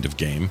kind of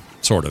game,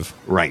 sort of,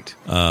 right,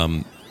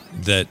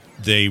 that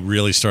they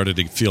really started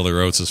to feel their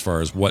oats as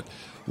far as what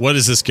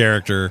is this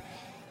character,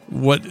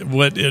 what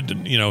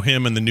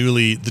him and the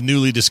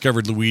newly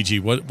discovered Luigi,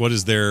 what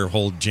is their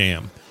whole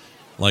jam,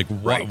 like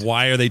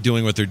why are they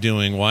doing what they're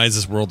doing? Why is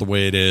this world the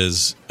way it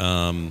is?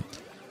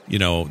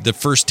 The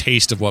first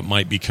taste of what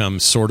might become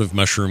sort of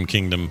Mushroom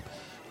Kingdom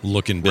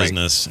looking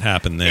business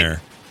happened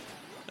there.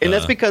 And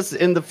that's because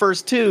in the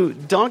first two,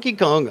 Donkey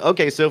Kong,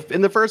 so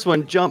in the first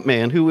one,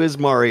 Jumpman, who is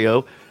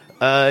Mario,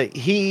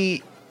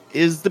 he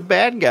is the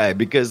bad guy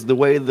because the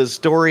way the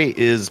story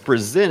is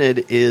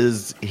presented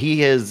is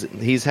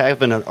he's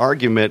having an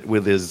argument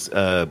with his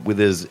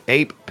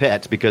ape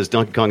pet because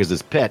Donkey Kong is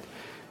his pet,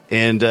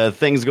 and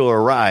things go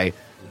awry,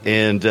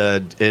 and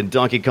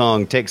Donkey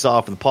Kong takes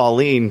off with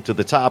Pauline to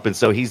the top, and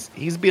so he's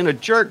being a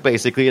jerk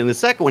basically. In the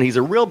second one, he's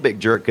a real big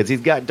jerk because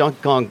he's got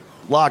Donkey Kong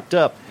locked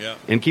up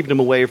and keeping him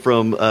away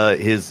from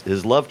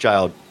his love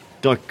child,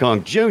 Donkey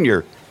Kong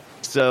Jr.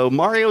 So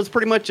Mario's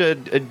pretty much a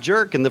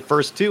jerk in the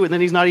first two, and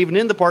then he's not even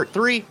in the part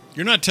 3.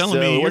 You're not telling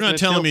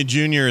me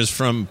Junior is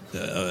from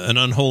an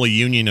unholy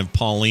union of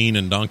Pauline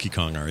and Donkey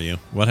Kong, are you?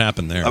 What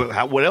happened there?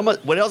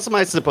 What else am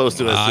I supposed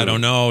to assume? I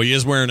don't know. He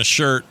is wearing a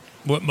shirt.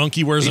 What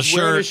monkey wears a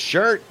shirt? Wearing a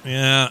shirt.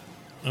 Yeah.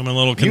 I'm a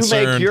little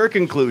concerned. You make your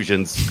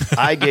conclusions.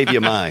 I gave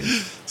you mine.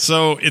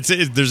 So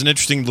there's an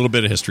interesting little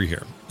bit of history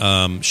here.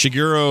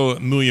 Shigeru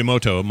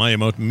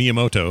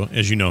Miyamoto,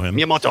 as you know him.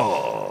 He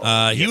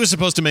was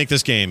supposed to make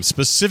this game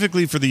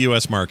specifically for the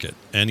U.S. market,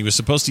 and he was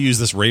supposed to use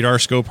this radar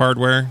scope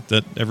hardware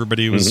that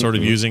everybody was sort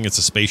of using. It's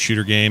a space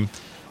shooter game.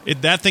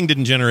 That thing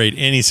didn't generate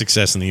any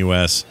success in the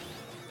U.S.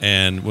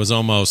 and was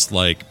almost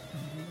like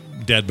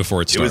dead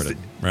before it started.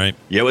 Right?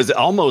 Yeah, it was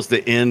almost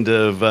the end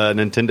of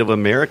Nintendo of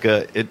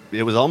America.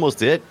 It was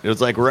almost it. It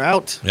was like, we're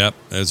out. Yep,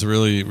 that's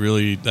really,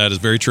 really, that is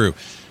very true.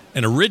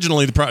 And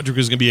originally, the project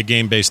was going to be a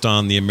game based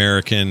on the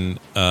American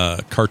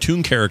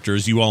cartoon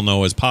characters you all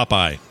know as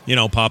Popeye. You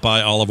know,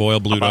 Popeye, Olive Oil,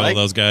 Bluto, all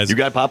those guys. You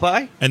got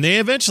Popeye? And they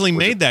eventually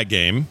made that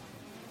game.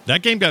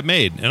 That game got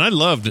made, and I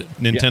loved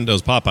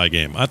Nintendo's Popeye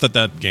game. I thought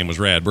that game was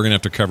rad. We're going to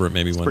have to cover it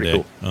maybe one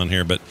day on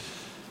here. But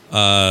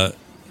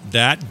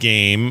that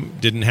game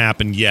didn't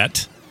happen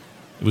yet.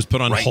 It was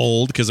put on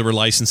hold because there were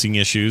licensing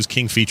issues.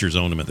 King Features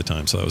owned them at the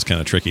time, so that was kind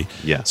of tricky.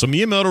 Yeah. So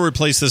Miyamoto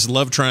replaced this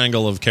love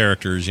triangle of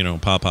characters,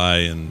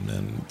 Popeye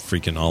and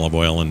freaking Olive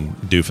Oil and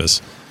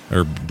Doofus.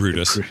 Or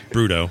Brutus.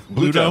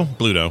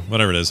 Bluto,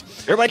 whatever it is.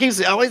 Everybody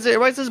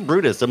says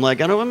Brutus. I'm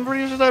like, I'm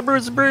pretty sure it's not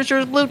Brutus. I'm pretty sure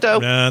it's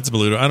Bluto. Yeah, it's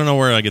Bluto. I don't know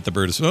where I get the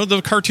Brutus. Oh,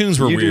 the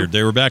cartoons were weird.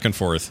 They were back and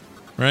forth,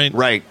 right?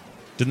 Right.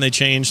 Didn't they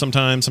change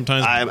sometimes?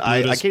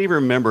 I can't even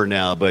remember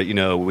now, but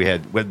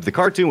the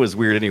cartoon was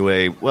weird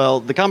anyway. Well,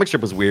 the comic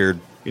strip was weird.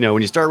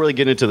 When you start really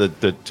getting into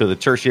the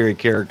tertiary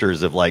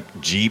characters of like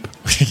Jeep.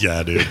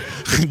 Yeah, dude.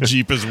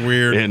 Jeep is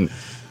weird. In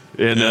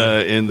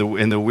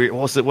the weird,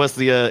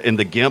 in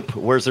the Gimp,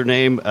 where's their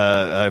name?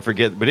 I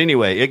forget. But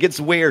anyway, it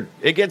gets weird.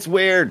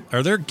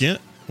 Are there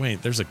Gimp?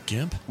 Wait, there's a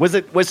GIMP?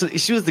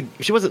 She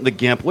wasn't the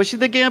GIMP. Was she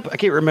the GIMP? I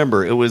can't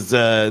remember. It was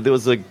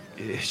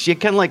she had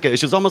kind of like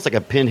she was almost like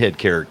a Pinhead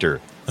character.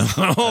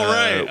 Oh,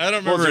 right. I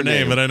don't remember her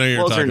name, but I know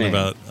you're talking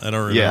about. I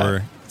don't remember.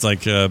 Yeah. It's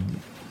like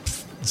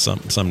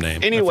some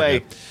name.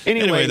 Anyway,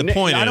 the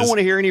point I don't want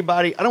to hear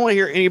anybody. I don't want to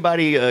hear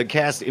anybody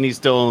cast any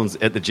stones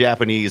at the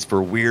Japanese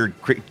for weird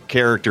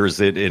characters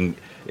in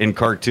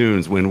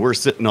cartoons when we're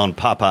sitting on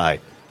Popeye.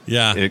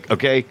 Yeah.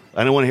 Okay.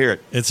 I don't want to hear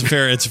it. It's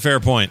a fair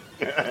point.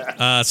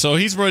 So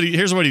here's what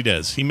he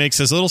does. He makes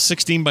this little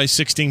 16 by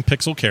 16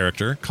 pixel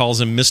character,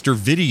 calls him Mr.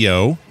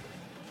 Video.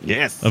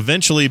 Yes.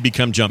 Eventually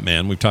become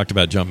Jumpman. We've talked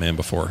about Jumpman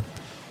before.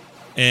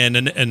 And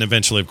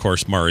eventually, of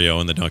course, Mario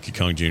and the Donkey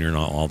Kong Jr. and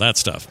all that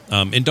stuff.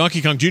 In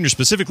Donkey Kong Jr.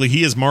 specifically,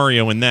 he is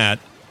Mario in that.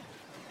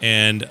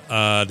 And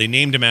they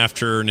named him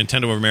after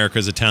Nintendo of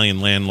America's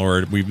Italian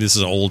landlord. This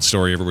is an old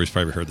story. Everybody's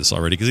probably heard this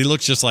already because he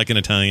looks just like an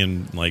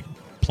Italian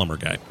plumber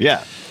guy.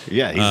 Yeah.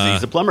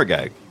 He's a plumber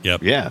guy.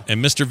 Yep. Yeah.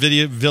 And Mr.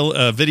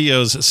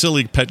 Video's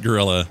silly pet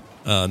gorilla,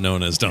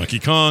 known as Donkey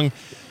Kong.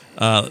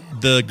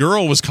 The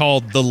girl was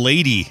called the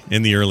Lady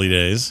in the early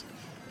days.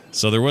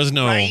 So there was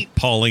no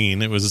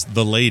Pauline. It was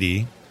the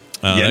Lady.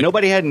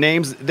 Nobody had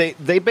names.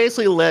 They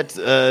basically let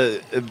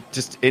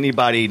just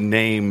anybody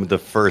name the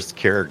first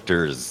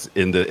characters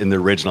in the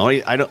original.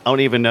 I don't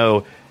even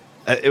know.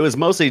 It was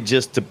mostly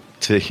just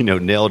to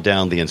nail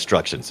down the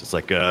instructions. It's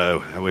like how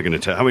are we going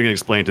to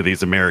explain to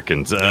these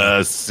Americans?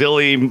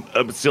 Silly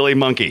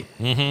monkey,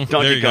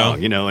 Donkey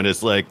Kong. And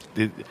it's like.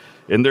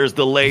 And there's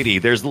the lady.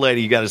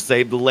 You got to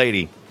save the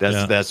lady.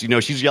 That's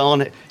she's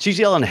yelling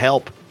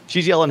help.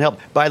 She's yelling help.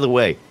 By the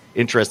way,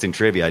 interesting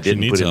trivia. I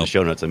didn't put it in the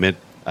show notes.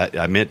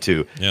 I meant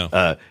to.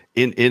 Yeah.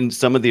 In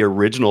some of the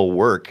original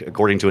work,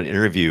 according to an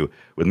interview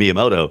with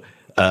Miyamoto,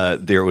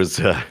 there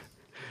was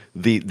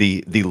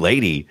the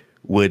lady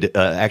would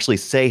actually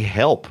say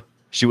help.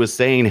 She was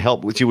saying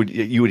help. You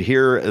would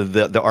hear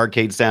the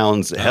arcade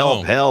sounds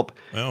help.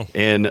 Oh.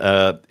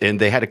 And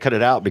they had to cut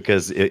it out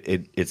because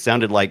it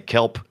sounded like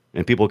kelp.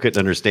 And people couldn't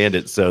understand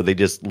it, so they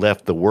just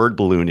left the word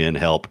balloon in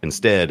help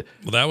instead.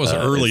 Well, that was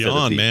early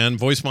on, man.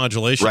 Voice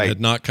modulation had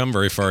not come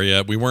very far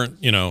yet. We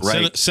weren't,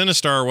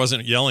 Sinistar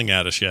wasn't yelling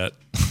at us yet.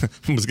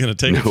 It was going to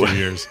take a few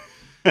years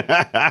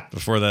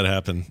before that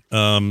happened.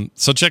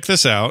 So check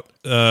this out.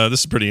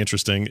 This is pretty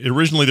interesting.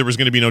 Originally, there was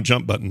going to be no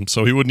jump button,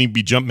 so he wouldn't even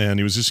be Jumpman.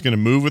 He was just going to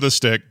move with a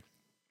stick,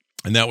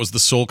 and that was the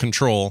sole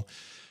control.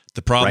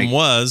 The problem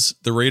was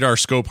the radar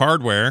scope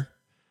hardware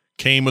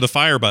came with a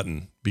fire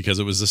button. Because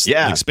it was this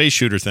space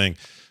shooter thing.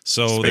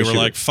 So they were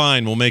like,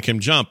 fine, we'll make him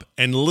jump.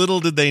 And little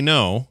did they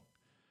know,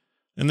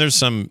 and there's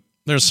some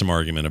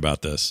argument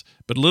about this,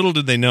 but little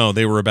did they know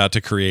they were about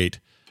to create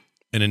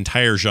an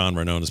entire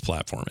genre known as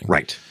platforming.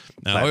 Right.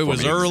 Now, it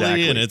was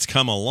early, and it's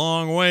come a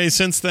long way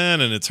since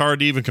then, and it's hard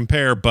to even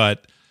compare,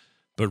 but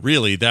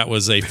really, that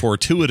was a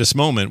fortuitous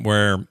moment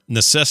where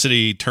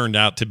necessity turned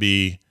out to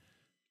be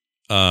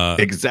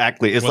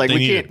exactly. It's like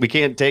we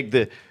can't take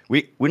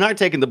we're not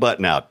taking the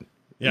button out.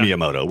 Yeah.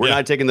 Miyamoto. We're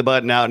not taking the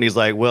button out, and he's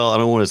like, well, I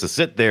don't want us to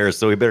sit there,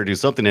 so we better do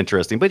something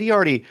interesting. But he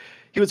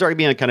was already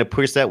being kind of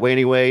pushed that way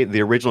anyway.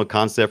 The original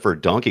concept for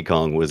Donkey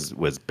Kong was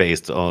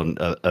based on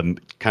a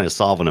kind of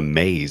solving a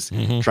maze,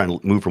 trying to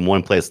move from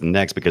one place to the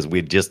next, because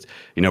we just,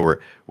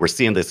 we're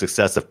seeing the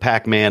success of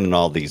Pac-Man and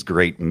all these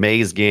great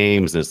maze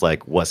games, and it's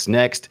like, what's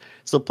next?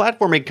 So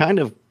platforming kind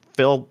of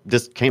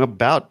just came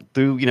about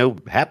through,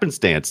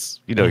 happenstance.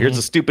 Here's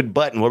a stupid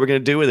button. What are we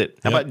going to do with it?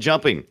 How about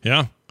jumping?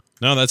 Yeah.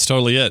 No, that's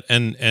totally it.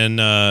 And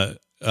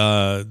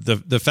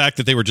the fact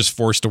that they were just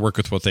forced to work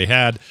with what they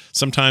had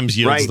sometimes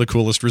yields the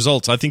coolest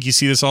results. I think you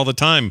see this all the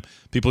time.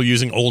 People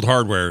using old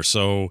hardware.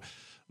 So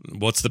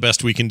what's the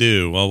best we can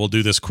do? Well, we'll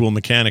do this cool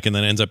mechanic, and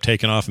then it ends up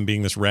taking off and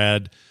being this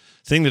rad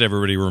thing that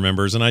everybody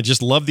remembers. And I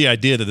just love the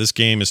idea that this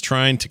game is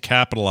trying to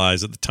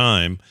capitalize at the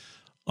time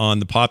on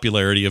the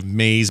popularity of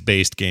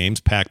maze-based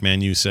games.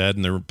 Pac-Man, you said,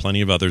 and there were plenty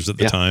of others at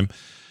the time.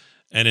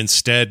 And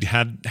instead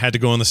had to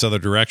go in this other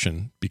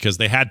direction because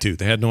they had to.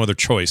 They had no other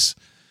choice.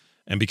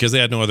 And because they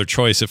had no other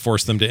choice, it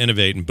forced them to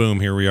innovate. And boom,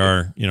 here we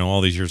are,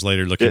 all these years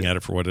later looking at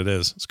it for what it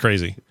is. It's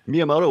crazy.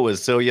 Miyamoto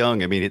was so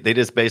young. I mean, they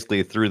just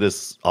basically threw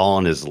this all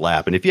on his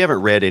lap. And if you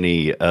haven't read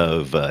any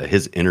of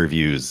his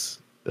interviews,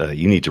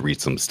 you need to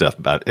read some stuff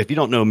about it. If you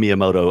don't know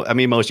Miyamoto, I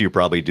mean, most of you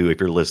probably do if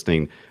you're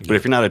listening. But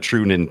if you're not a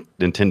true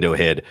Nintendo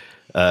head,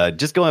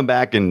 just going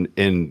back and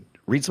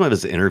read some of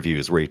his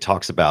interviews where he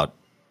talks about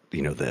the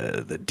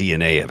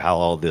DNA of how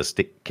all this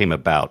came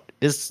about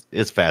is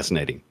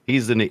fascinating.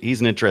 He's an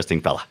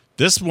interesting fella.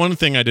 This one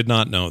thing I did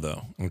not know,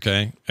 though.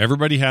 Okay,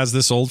 everybody has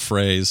this old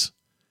phrase.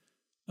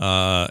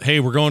 Hey,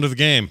 we're going to the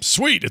game.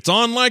 Sweet, it's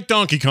on like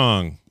Donkey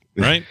Kong,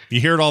 right?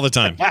 You hear it all the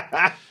time.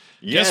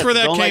 Guess where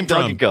that came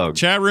from?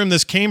 Chat room.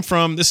 This came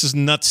from. This is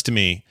nuts to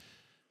me.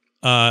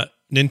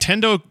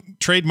 Nintendo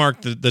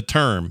trademarked the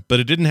term, but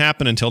it didn't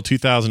happen until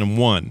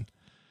 2001.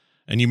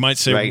 And you might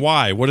say,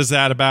 why? What is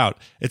that about?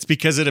 It's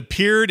because it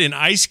appeared in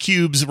Ice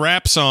Cube's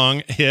rap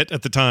song hit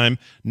at the time.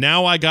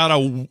 Now I got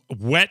a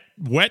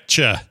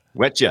wetcha.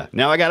 Wetcha.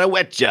 Now I got a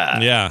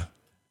wetcha. Yeah.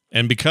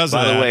 And because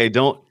by of that, the way,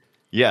 don't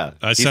Yeah,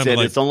 I he sounded said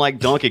like- it's unlike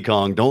Donkey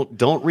Kong.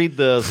 Don't read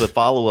the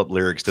follow up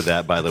lyrics to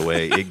that. By the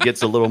way, it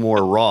gets a little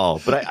more raw.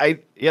 But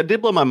it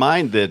did blow my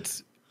mind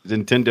that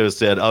Nintendo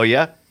said, "Oh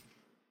yeah,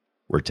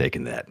 we're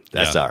taking that.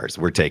 That's ours.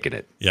 We're taking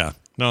it." Yeah.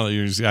 No,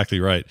 you're exactly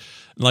right.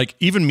 Like,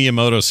 even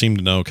Miyamoto seemed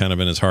to know kind of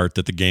in his heart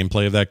that the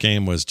gameplay of that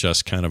game was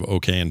just kind of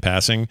okay in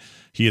passing.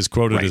 He is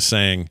quoted as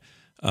saying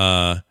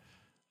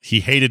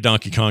he hated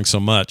Donkey Kong so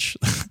much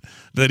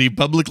that he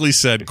publicly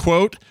said,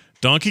 quote,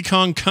 Donkey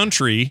Kong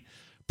Country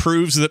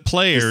proves that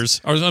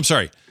players... I'm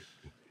sorry.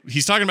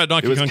 He's talking about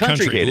Donkey Kong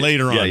Country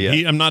later on.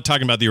 Yeah. I'm not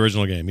talking about the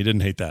original game. He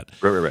didn't hate that.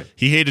 Right.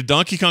 He hated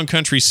Donkey Kong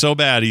Country so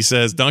bad, he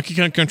says, Donkey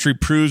Kong Country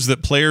proves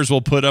that players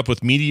will put up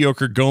with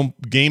mediocre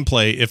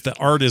gameplay if the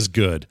art is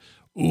good.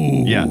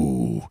 Ooh. Yeah.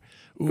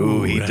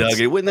 Ooh, he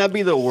dug it. Wouldn't that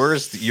be the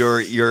worst?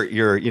 You're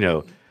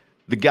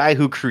the guy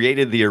who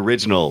created the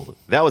original.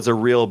 That was a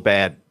real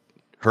bad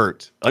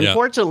hurt.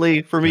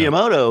 Unfortunately for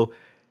Miyamoto,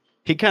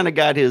 he kind of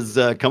got his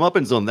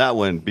comeuppance on that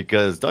one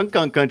because Donkey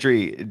Kong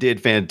Country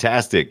did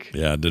fantastic.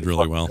 Yeah, it did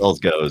really well.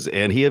 Goes,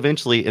 and he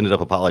eventually ended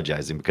up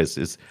apologizing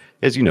because,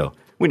 as you know,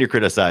 when you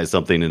criticize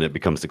something and it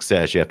becomes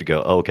success, you have to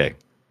go, oh, okay,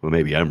 well,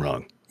 maybe I'm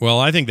wrong. Well,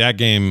 I think that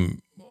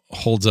game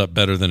holds up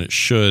better than it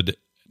should,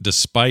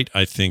 despite,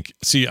 I think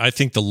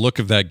the look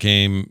of that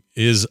game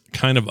is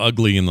kind of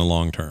ugly in the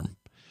long term.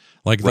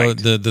 Like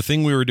the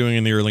thing we were doing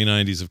in the early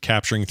 90s of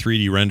capturing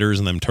 3D renders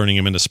and them turning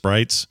them into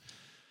sprites.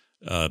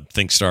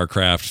 Think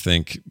StarCraft,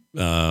 think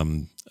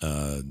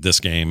this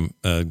game,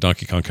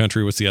 Donkey Kong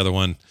Country. What's the other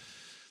one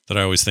that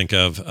I always think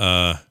of?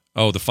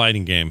 The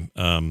fighting game.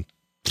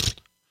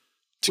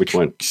 Which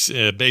one?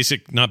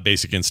 Not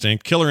Basic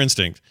Instinct, Killer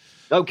Instinct.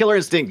 Oh, Killer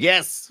Instinct,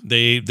 yes.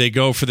 They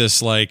go for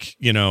this, like,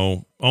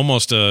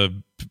 almost a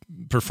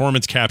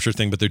performance capture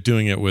thing, but they're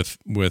doing it with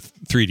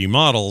 3D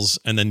models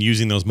and then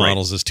using those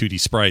models as 2D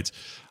sprites.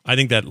 I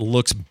think that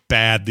looks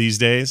bad these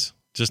days.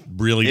 Just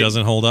really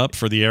doesn't hold up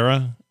for the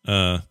era.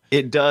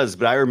 It does,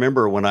 but I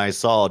remember when I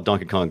saw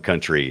Donkey Kong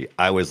Country,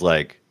 I was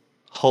like,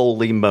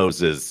 holy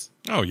Moses.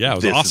 Oh, yeah, it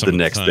was this awesome. Is the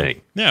next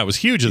thing. Yeah, it was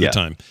huge at the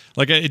time.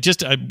 Like, I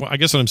guess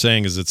what I'm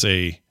saying is it's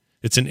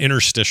an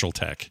interstitial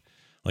tech.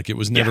 Like, it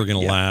was never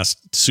going to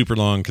last super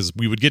long because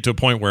we would get to a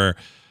point where,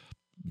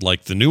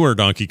 like the newer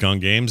Donkey Kong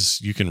games,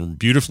 you can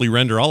beautifully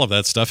render all of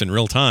that stuff in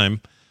real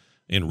time,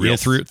 in real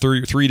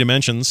three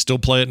dimensions, still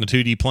play it in a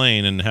 2D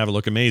plane and have it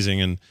look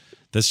amazing. And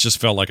this just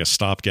felt like a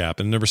stopgap.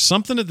 And there was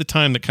something at the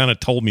time that kind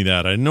of told me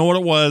that. I didn't know what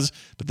it was,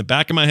 but in the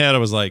back of my head, I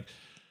was like,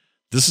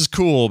 this is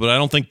cool, but I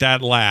don't think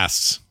that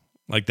lasts.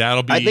 Like,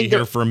 that'll be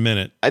here for a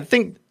minute. I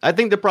think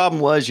the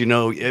problem was,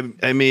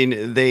 I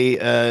mean,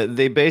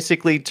 they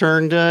basically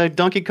turned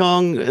Donkey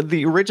Kong,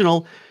 the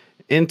original,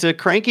 into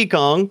Cranky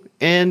Kong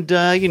and,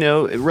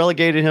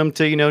 relegated him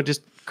to,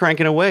 just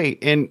cranking away.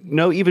 And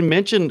no even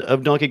mention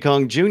of Donkey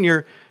Kong Jr.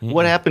 Mm-hmm.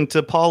 What happened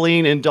to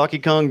Pauline and Donkey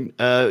Kong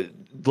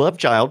Love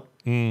Child?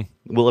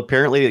 Well,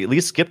 apparently at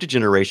least skipped a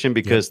generation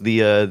because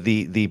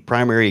the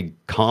primary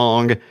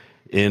Kong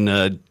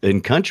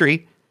in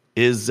Country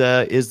is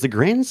the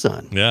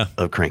grandson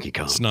of Cranky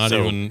Kong. It's not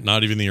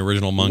even the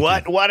original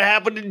monkey. What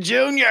happened to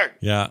Junior?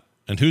 Yeah.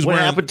 And what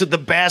happened to the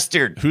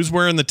bastard? Who's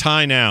wearing the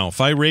tie now? If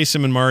I race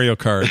him in Mario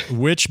Kart,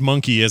 which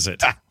monkey is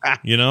it?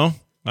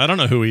 I don't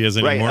know who he is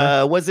anymore.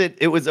 Right.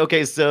 It was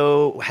okay.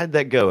 So how'd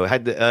that go?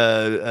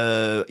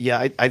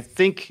 I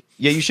think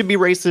you should be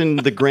racing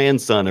the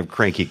grandson of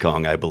Cranky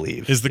Kong, I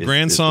believe. Is the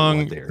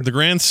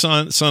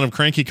grandson of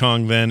Cranky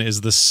Kong then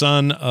is the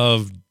son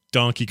of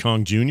Donkey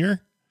Kong Jr.?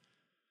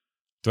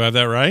 Do I have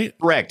that right?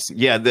 Correct.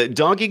 Yeah, the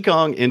Donkey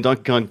Kong in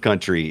Donkey Kong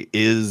Country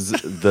is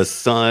the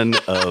son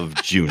of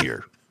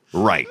Junior.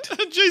 Right.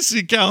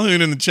 JC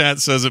Calhoun in the chat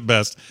says it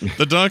best.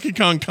 The Donkey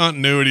Kong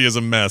continuity is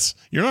a mess.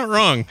 You're not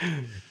wrong.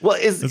 Well,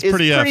 it's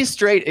pretty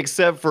straight,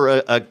 except for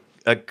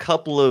a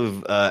couple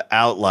of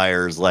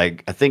outliers.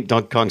 Like, I think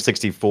Donkey Kong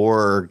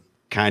 64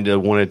 kind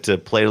of wanted to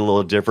play it a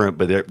little different,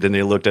 but then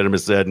they looked at him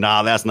and said,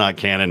 "Nah, that's not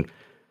canon."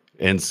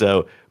 And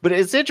so, but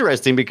it's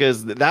interesting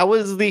because that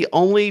was the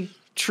only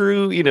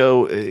true,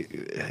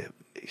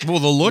 well,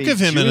 the look of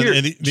him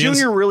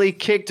Junior really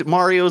kicked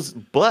Mario's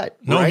butt.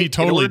 No, right? he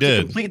totally did.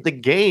 To complete the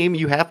game,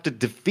 you have to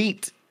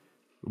defeat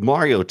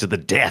Mario to the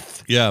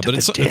death. Yeah, but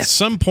at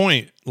some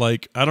point,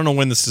 like, I don't know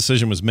when this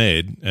decision was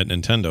made at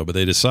Nintendo, but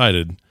they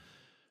decided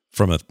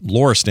from a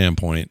lore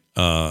standpoint,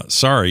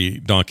 sorry,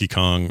 Donkey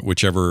Kong,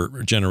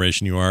 whichever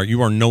generation you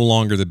are no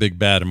longer the big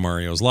bad in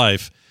Mario's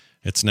life.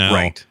 It's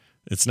now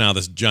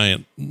this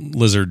giant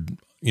lizard,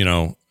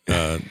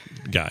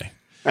 guy.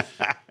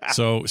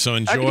 So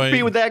enjoy. I can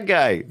compete with that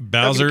guy.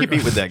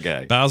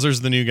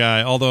 Bowser's the new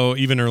guy. Although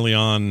even early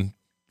on,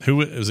 who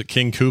was it?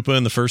 King Koopa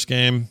in the first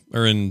game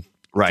or in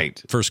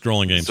first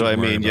scrolling game? So I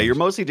mean, you're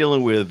mostly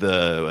dealing with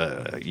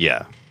But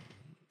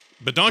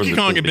Donkey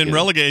Kong had been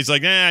relegated. He's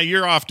like,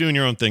 you're off doing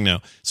your own thing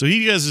now. So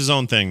he does his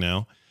own thing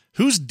now.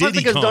 Who's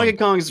Diddy Kong?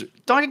 Because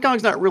Donkey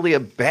Kong's not really a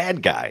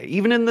bad guy.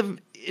 Even in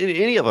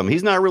any of them,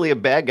 he's not really a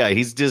bad guy.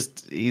 He's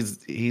just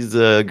he's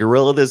a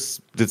gorilla that's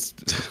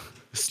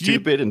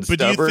stupid and but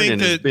stubborn.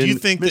 Do you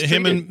think that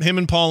him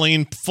and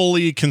Pauline,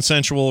 fully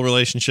consensual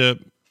relationship,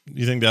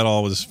 you think that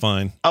all was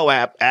fine? Oh,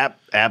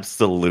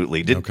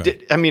 absolutely.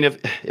 I mean,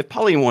 if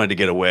Pauline wanted to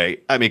get away,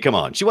 I mean, come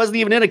on, she wasn't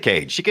even in a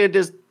cage. She could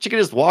have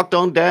just walked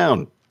on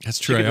down. That's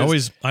true. I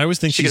always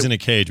think she's in a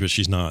cage, but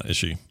she's not, is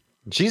she?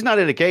 She's not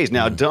in a cage.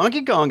 Now,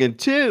 Donkey Kong in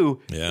 2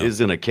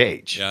 is in a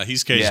cage. Yeah,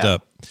 he's caged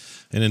up.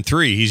 And in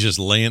 3, he's just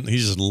letting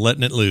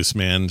it loose,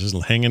 man. Just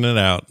hanging it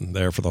out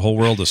there for the whole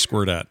world to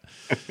squirt at.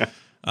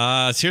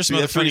 Here's some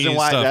other funny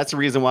stuff. That's the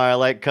reason why I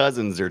like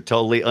Cousins. They're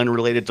totally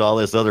unrelated to all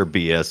this other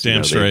BS.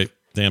 Damn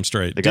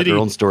straight. They got their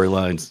own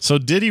storylines. So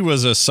Diddy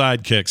was a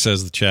sidekick,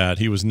 says the chat.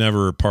 He was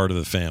never part of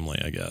the family,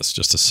 I guess.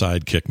 Just a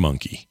sidekick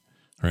monkey.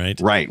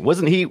 Right.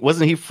 Wasn't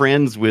he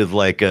friends with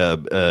like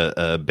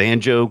a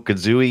Banjo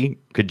Kazooie?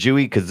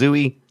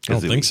 I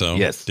don't think so.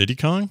 Yes. Diddy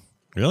Kong?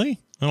 Really?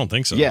 I don't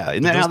think so. Yeah,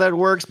 isn't that how that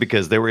works?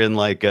 Because they were in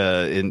like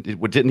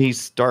didn't he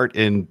start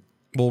in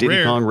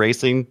Diddy Kong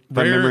Racing? If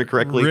I remember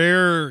correctly.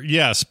 Rare,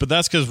 yes, but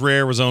that's because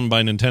Rare was owned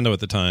by Nintendo at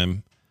the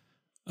time.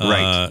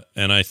 Right.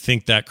 And I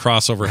think that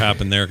crossover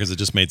happened there because it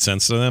just made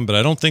sense to them. But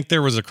I don't think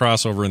there was a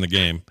crossover in the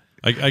game.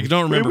 I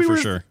don't remember for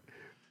sure.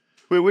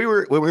 When we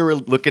were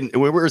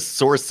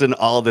sourcing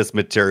all this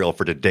material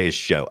for today's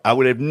show, I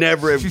would have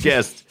never have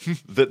guessed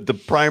that the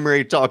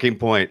primary talking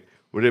point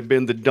would have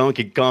been the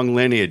Donkey Kong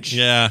lineage.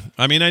 Yeah,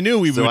 I mean, I knew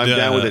we would. So I'm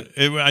down with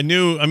it. I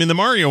mean, the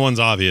Mario one's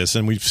obvious,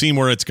 and we've seen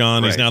where it's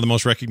gone. Right. He's now the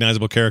most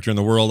recognizable character in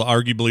the world,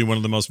 arguably one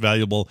of the most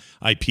valuable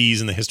IPs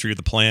in the history of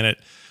the planet.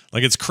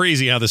 Like, it's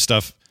crazy how this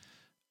stuff,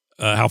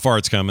 how far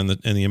it's come, and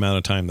the amount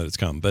of time that it's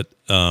come. But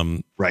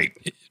right.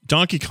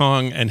 Donkey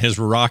Kong and his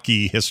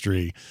Rocky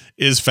history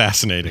is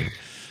fascinating,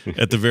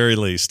 at the very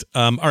least.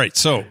 All right,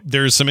 so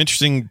there's some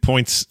interesting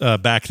points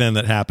back then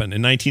that happened.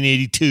 In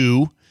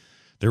 1982,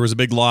 there was a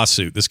big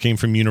lawsuit. This came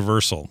from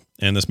Universal,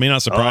 and this may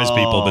not surprise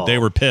people, but they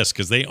were pissed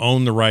because they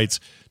own the rights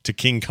to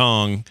King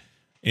Kong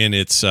in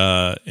its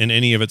in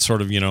any of its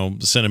sort of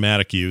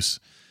cinematic use.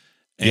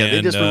 Yeah,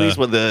 they just released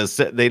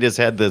they just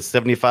had the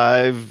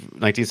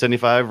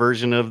 1975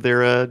 version of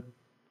their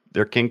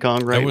King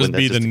Kong, right? That would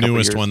be the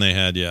newest one they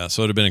had, yeah.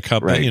 So it would have been a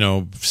couple,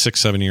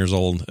 6-7 years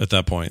old at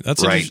that point.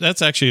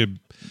 That's actually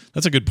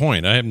that's a good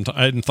point. I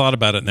hadn't thought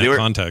about it in that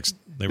context.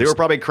 They were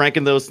probably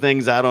cranking those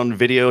things out on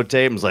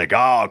videotape. It's like,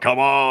 oh, come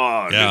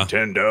on,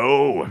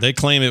 Nintendo. They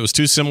claim it was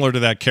too similar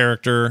to that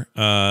character,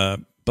 but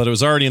it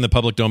was already in the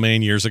public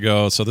domain years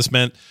ago. So this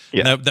meant,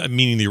 that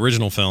meaning the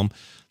original film.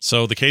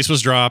 So the case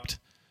was dropped,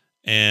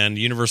 and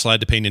Universal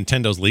had to pay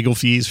Nintendo's legal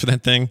fees for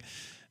that thing.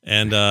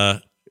 And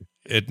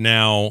it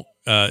now...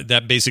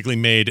 that basically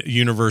made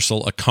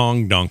Universal a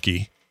Kong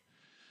donkey.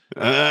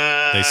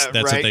 That's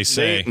what they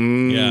say.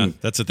 Yeah,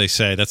 that's what they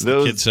say. That's what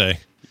the kids say.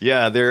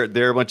 Yeah,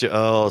 they're a bunch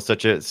of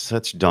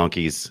such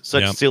donkeys,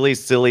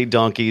 silly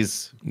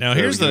donkeys. Now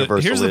here's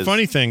the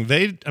funny thing.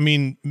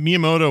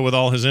 Miyamoto with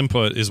all his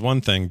input is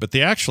one thing, but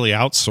they actually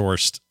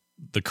outsourced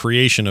the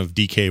creation of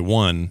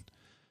DK1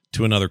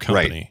 to another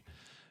company. Right.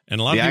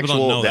 And a lot of people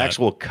don't know the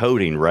actual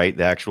coding, right?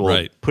 The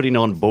actual putting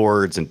on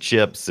boards and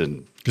chips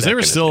and because they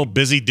were still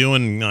busy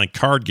doing like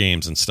card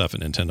games and stuff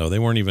at Nintendo. They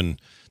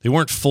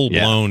weren't full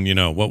blown,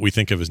 what we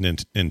think of as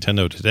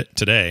Nintendo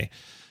today.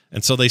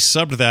 And so they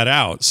subbed that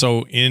out.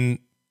 So in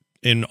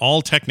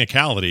all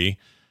technicality,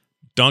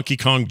 Donkey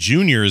Kong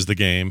Jr. is the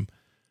game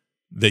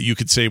that you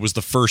could say was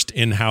the first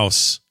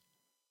in-house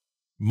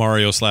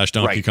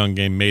Mario/Donkey Kong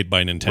game made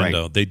by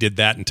Nintendo. Right. They did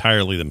that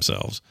entirely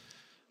themselves.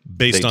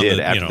 They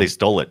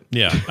stole it.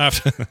 Yeah.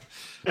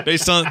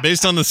 based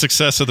on the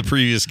success of the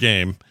previous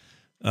game.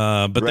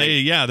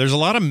 There's a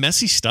lot of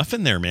messy stuff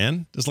in there,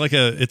 man. It's like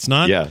it's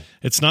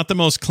not the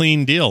most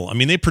clean deal. I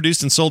mean, they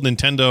produced and sold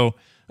sold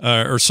to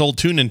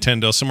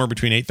Nintendo somewhere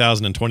between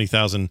 8,000 and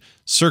 20,000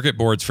 circuit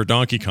boards for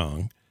Donkey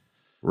Kong.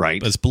 Right.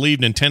 But it's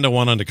believed Nintendo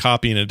went on to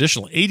copy an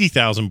additional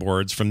 80,000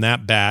 boards from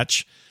that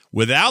batch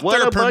without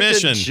their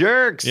permission. Bunch of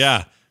jerks.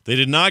 Yeah. They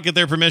did not get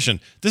their permission.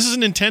 This is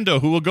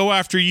Nintendo who will go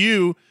after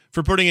you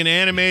for putting an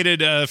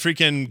animated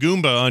freaking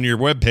Goomba on your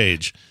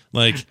webpage.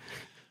 Like,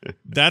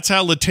 that's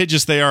how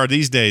litigious they are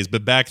these days.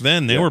 But back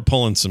then, they were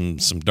pulling some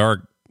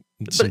dark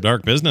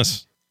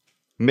business.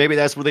 Maybe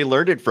that's where they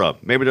learned it from.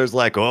 Maybe there's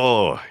like,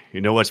 oh,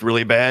 you know what's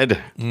really bad?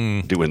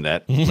 Doing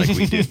that like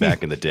we did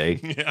back in the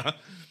day.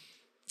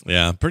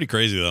 Yeah, pretty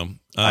crazy, though.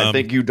 I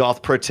think you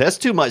doth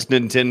protest too much,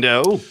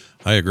 Nintendo.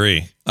 I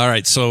agree. All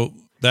right, so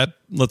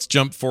let's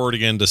jump forward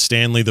again to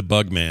Stanley the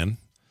Bugman.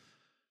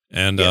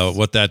 And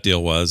what that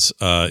deal was,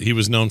 he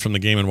was known from the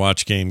Game &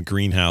 Watch game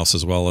Greenhouse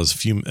as well as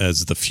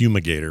the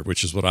Fumigator,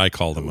 which is what I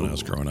called him when I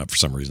was growing up for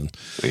some reason.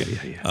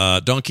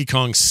 Yeah. Donkey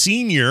Kong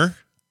Sr.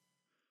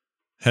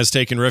 has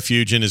taken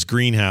refuge in his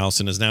greenhouse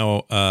and is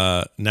now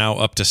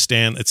up to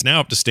Stanley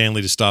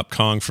to stop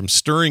Kong from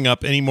stirring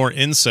up any more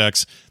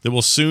insects that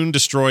will soon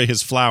destroy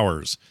his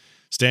flowers.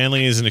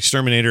 Stanley is an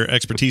exterminator.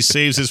 Expertise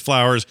saves his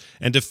flowers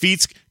and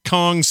defeats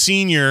Kong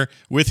Sr.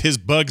 with his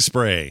bug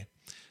spray.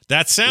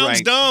 That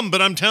sounds dumb,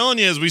 but I'm telling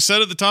you, as we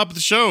said at the top of the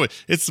show,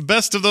 it's the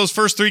best of those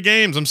first three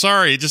games. I'm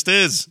sorry, it just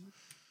is.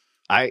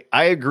 I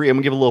agree. I'm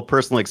gonna give a little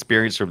personal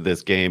experience from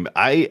this game.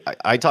 I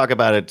talk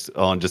about it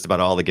on just about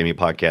all the gaming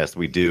podcasts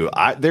we do.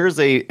 There's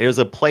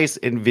a place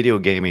in video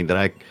gaming that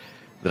I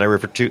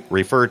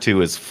refer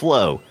to as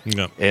flow,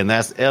 and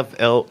that's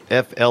FLOW.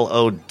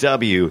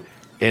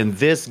 And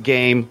this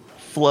game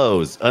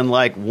flows,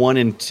 unlike 1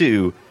 and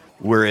 2,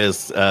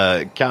 whereas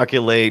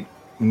calculate,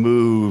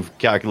 move,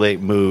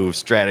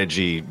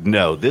 strategy.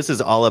 No, this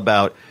is all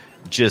about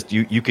just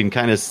you can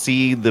kind of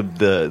see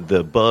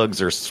the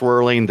bugs are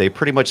swirling. They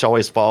pretty much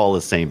always follow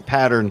the same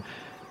pattern,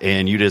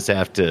 and you just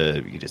have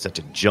to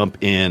jump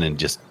in and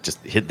just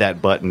hit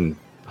that button,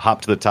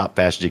 hop to the top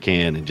fast as you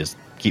can, and just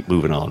keep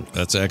moving on.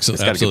 That's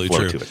absolutely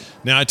true.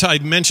 Now, I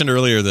mentioned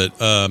earlier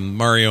that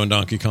Mario and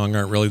Donkey Kong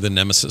aren't really the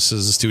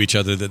nemesis to each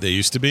other that they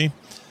used to be.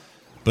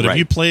 But have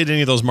you played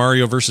any of those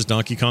Mario versus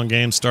Donkey Kong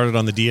games started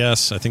on the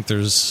DS? I think there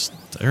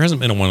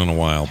hasn't been one in a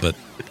while, but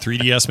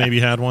 3DS maybe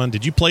had one.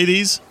 Did you play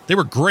these? They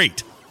were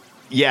great.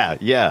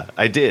 Yeah,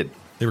 I did.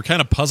 They were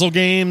kind of puzzle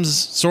games,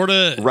 sort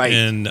of. Right.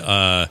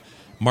 And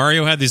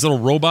Mario had these little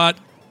robot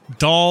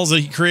dolls that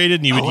he created,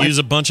 and you would use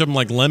a bunch of them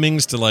like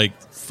lemmings to like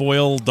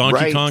foil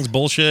Donkey Kong's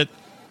bullshit.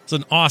 It's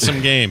an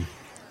awesome game.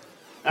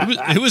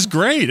 It was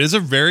great. It's a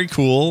very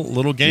cool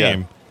little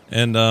game. Yeah.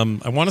 And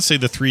I want to say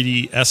the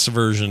 3DS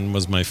version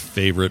was my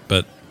favorite,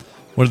 but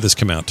when did this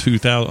come out?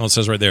 2000. Oh, it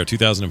says right there,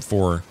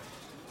 2004.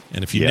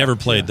 And if you never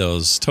played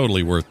those,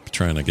 totally worth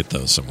trying to get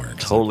those somewhere.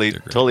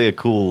 Totally a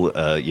cool.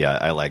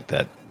 I like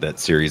that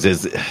series.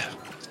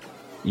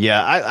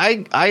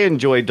 I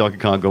enjoyed Donkey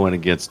Kong going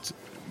against.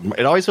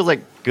 It always feels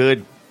like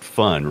good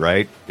fun,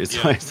 right? It's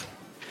always,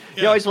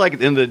 you always feel like at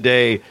the end of the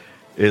day,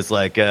 it's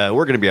like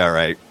we're gonna be all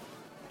right.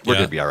 We're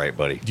going to be all right,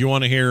 buddy. Do you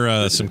want to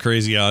hear some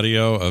crazy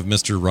audio of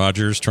Mr.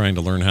 Rogers trying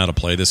to learn how to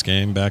play this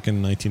game back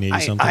in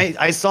 1980-something?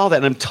 I saw that,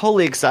 and I'm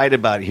totally excited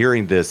about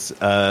hearing this.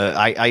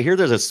 I hear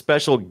there's a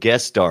special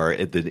guest star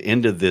at the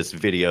end of this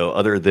video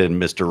other than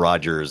Mr.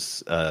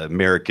 Rogers,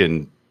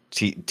 American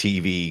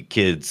TV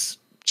kids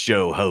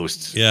show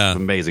host. Yeah.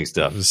 Amazing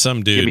stuff.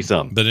 Some dude. Give me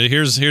some. But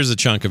here's a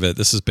chunk of it.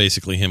 This is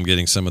basically him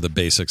getting some of the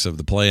basics of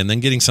the play and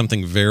then getting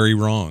something very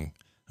wrong.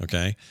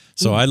 Okay?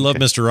 So I love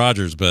Mr.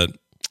 Rogers, but...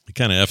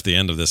 kind of F the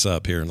end of this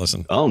up here and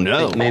listen. Oh,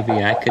 no. Maybe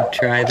I could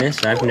try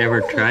this. I've never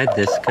tried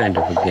this kind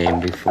of a game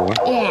before.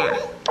 Yeah.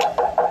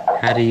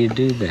 How do you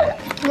do that?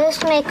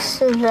 This makes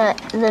the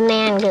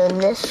man go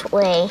this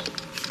way.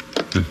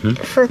 Mm-hmm.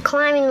 For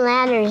climbing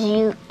ladders,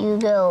 you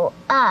go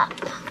up.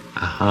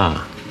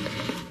 Aha.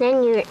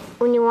 Then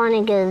when you want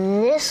to go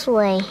this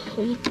way,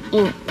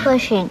 you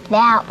push it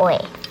that way.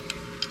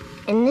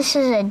 And this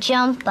is a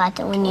jump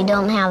button when you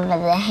don't have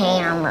the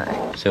hammer.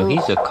 So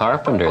he's a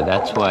carpenter.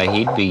 That's why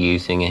he'd be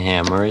using a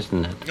hammer,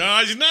 isn't it?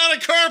 No, he's not a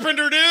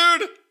carpenter,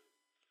 dude.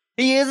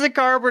 He is a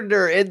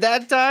carpenter. At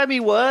that time, he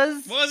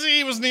was. Was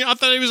he? I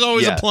thought he was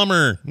always a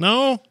plumber.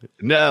 No?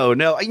 No.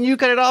 You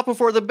cut it off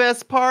before the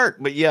best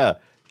part. But yeah,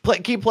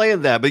 keep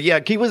playing that. But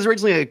yeah, he was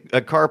originally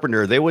a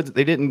carpenter. They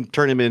didn't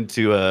turn him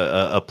into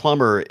a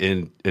plumber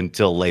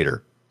until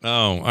later.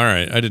 Oh, all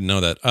right. I didn't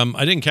know that.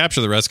 I didn't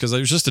capture the rest because I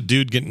was just a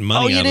dude getting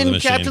money out of the machine. Oh, you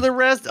didn't capture the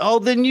rest? Oh,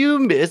 then you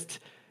missed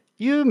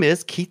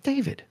Keith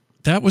David.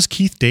 That was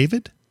Keith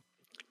David?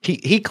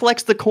 He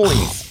collects the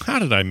coins. How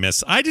did I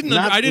miss? I didn't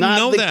know that.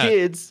 Not the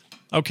kids.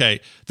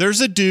 Okay.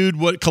 There's a dude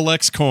what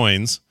collects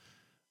coins.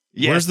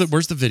 Yes.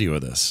 Where's the video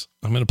of this?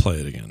 I'm going to play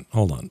it again.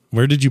 Hold on.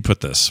 Where did you put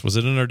this? Was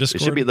it in our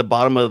Discord? It should be at the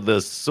bottom of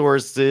the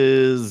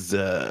sources.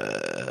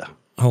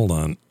 Hold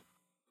on.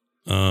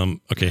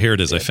 Okay, here it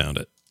is. Okay. I found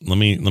it. Let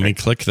me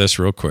click this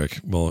real quick.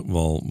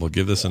 We'll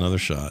give this another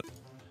shot.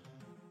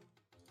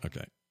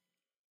 Okay.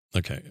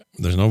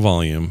 There's no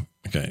volume.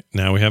 Okay,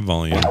 now we have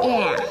volume.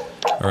 Yeah.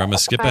 Or I'm gonna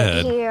skip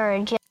ahead.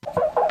 Okay,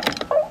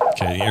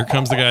 here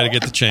comes the guy to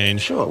get the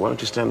change. Sure. Why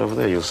don't you stand over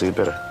there? You'll see it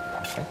better.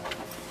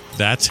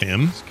 That's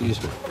him.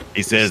 Excuse me.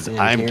 He says,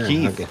 "I'm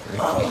Keith."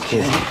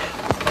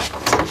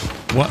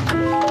 What? You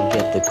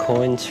get the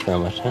coins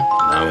from it, huh? Now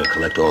I'm gonna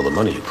collect all the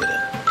money you put in.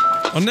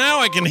 Oh, now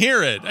I can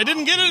hear it. I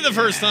didn't get it the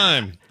first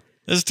time.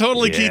 It's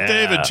totally Keith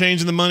David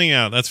changing the money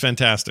out. That's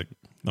fantastic.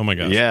 Oh, my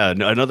gosh. Yeah,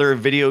 another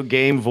video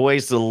game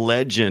voice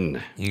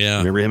legend. Yeah.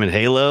 Remember him in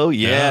Halo?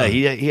 Yeah.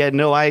 He had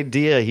no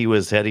idea he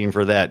was heading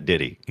for that,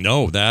 did he?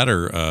 No, that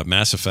or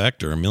Mass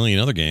Effect or a million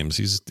other games.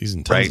 He's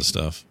in tons of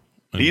stuff.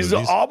 He's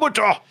an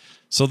arbiter.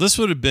 So this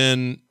would have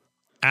been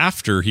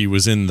after he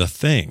was in The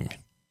Thing.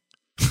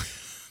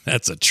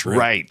 That's a trip.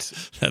 Right.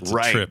 That's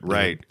a trip.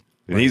 Right.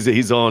 And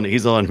he's on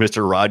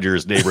Mr.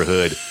 Rogers'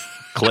 neighborhood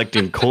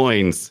collecting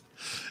coins.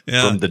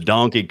 Yeah. From the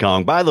Donkey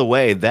Kong. By the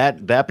way,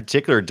 that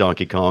particular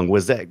Donkey Kong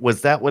was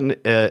that one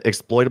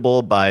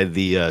exploitable by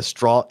the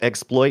straw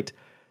exploit?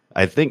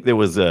 I think there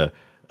was I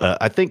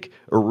think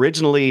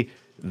originally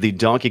the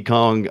Donkey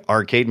Kong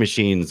arcade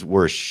machines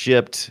were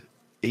shipped.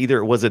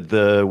 Either was it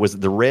the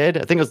red?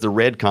 I think it was the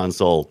red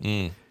console.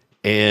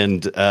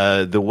 And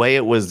the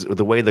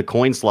way the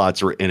coin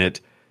slots were in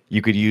it,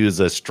 you could use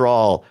a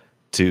straw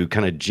to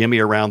kind of jimmy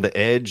around the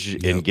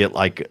edge and get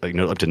like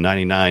up to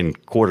 99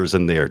 quarters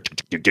in there.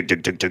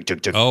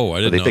 Oh,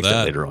 I didn't know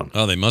that. Later on.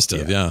 Oh, they must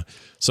have. Yeah.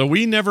 So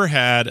we never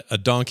had a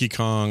Donkey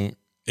Kong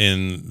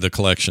in the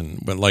collection,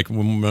 but like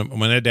when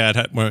my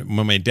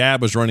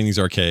dad was running these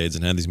arcades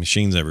and had these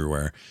machines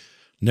everywhere,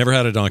 never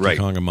had a Donkey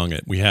Kong among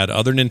it. We had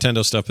other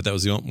Nintendo stuff, but that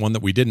was the one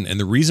that we didn't. And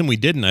the reason we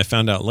didn't, I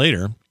found out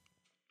later,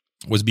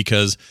 was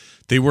because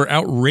they were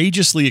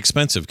outrageously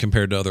expensive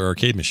compared to other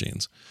arcade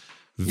machines.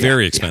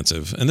 Very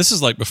expensive. And this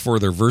is like before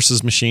their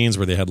Versus machines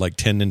where they had like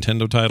 10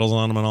 Nintendo titles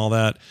on them and all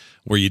that,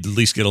 where you'd at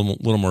least get a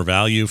little more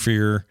value for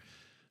your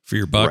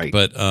buck. Right.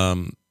 But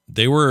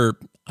they were,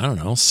 I don't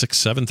know,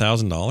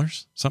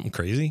 $6,000-$7,000, something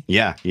crazy.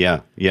 Yeah.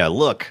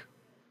 Look,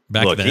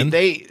 then,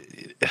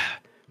 Nintendo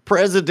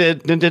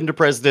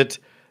President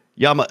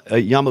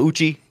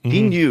Yamauchi,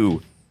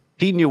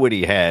 he knew what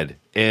he had,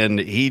 and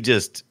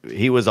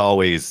he was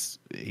always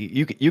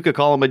you could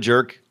call him a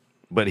jerk,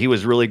 but he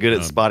was really good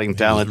at spotting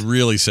talent. He was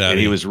really savvy, and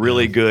he was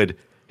really good.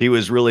 He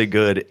was really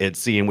good at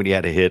seeing when he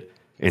had to hit,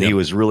 and he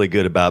was really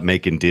good about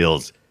making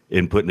deals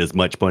and putting as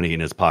much money in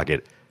his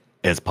pocket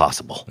as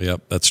possible.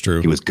 Yep, that's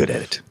true. He was good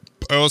at it.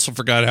 I also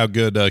forgot how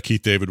good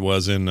Keith David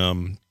was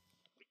in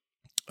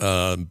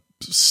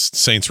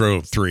Saints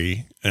Row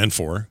 3 and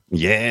 4.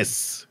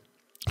 Yes.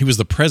 He was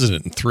the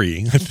president in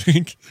 3, I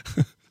think.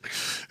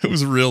 It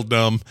was real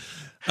dumb.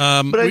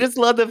 But I just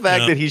love the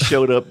fact that he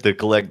showed up to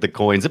collect the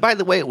coins. And by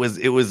the way, it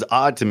was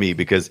odd to me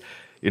because,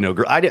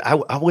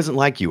 I wasn't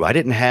like you. I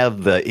didn't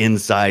have the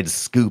inside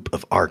scoop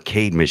of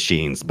arcade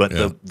machines, but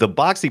the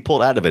box he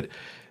pulled out of it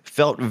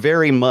felt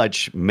very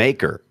much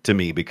Maker to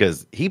me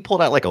because he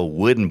pulled out like a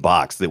wooden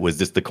box that was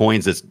just the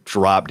coins that's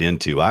dropped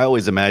into. I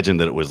always imagined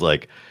that it was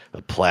like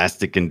a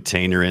plastic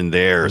container in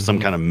there or some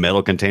kind of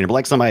metal container, but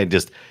like somebody had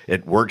just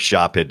at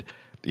workshop had,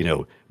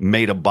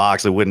 made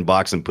a wooden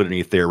box and put it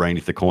underneath there right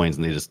underneath the coins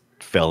and they just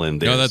fell in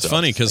there. No, that's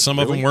funny because some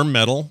of them were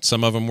metal,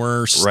 some of them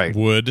were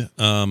wood.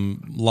 A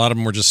lot of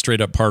them were just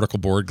straight up particle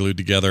board glued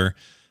together.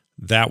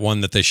 That one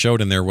that they showed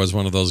in there was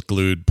one of those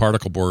glued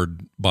particle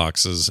board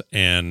boxes,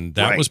 and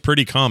that was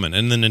pretty common.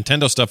 And the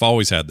Nintendo stuff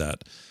always had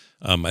that.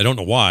 I don't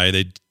know why.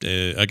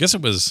 I guess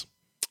it was,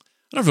 I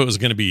don't know if it was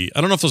going to be,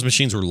 I don't know if those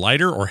machines were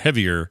lighter or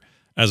heavier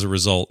as a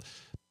result,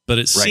 but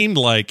it seemed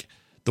like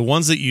the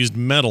ones that used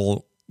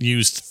metal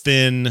used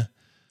thin,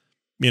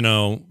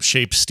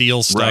 shaped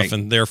steel stuff,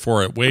 and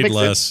therefore it weighed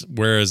less,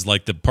 whereas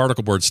like the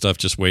particle board stuff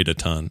just weighed a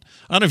ton.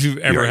 I don't know if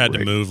you've ever had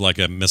to move like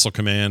a Missile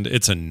Command.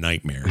 It's a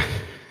nightmare.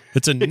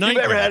 It's a nightmare. If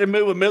you've ever had to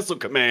move a Missile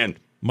Command,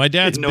 my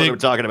dad's know what I'm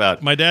talking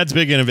about. My dad's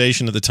big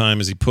innovation at the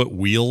time is he put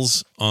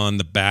wheels on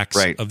the backs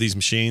of these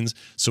machines,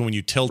 so when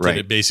you tilted,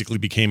 it basically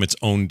became its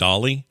own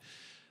dolly.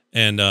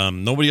 And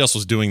nobody else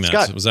was doing that.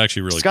 So it was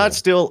actually really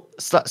cool.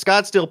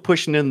 Scott's still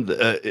pushing in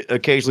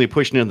occasionally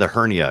pushing in the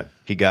hernia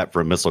he got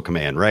from Missile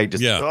Command, right?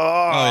 Just,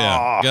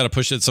 yeah. You got to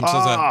push it.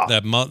 Sometimes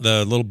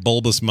the little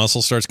bulbous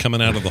muscle starts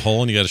coming out of the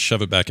hole, and you got to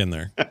shove it back in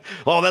there.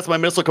 That's my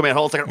Missile Command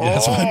hole. It's like,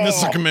 that's my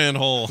Missile Command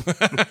hole.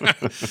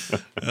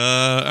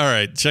 All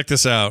right, check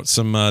this out.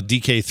 Some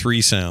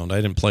DK3 sound. I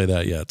didn't play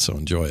that yet, so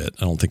enjoy it.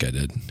 I don't think I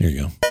did. Here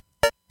you go.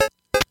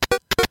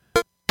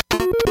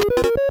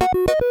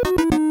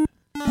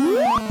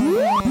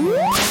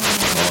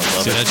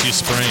 See, that's you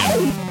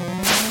spraying.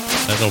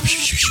 That little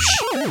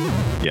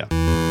yeah. I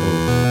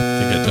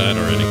think I died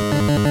already.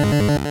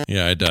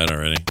 Yeah, I died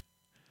already.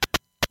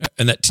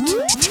 And that's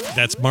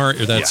that's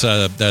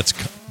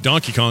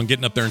Donkey Kong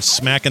getting up there and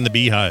smacking the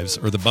beehives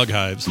or the bug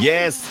hives.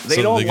 Yes,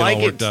 they don't like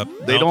it.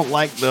 They don't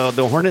like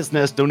the hornet's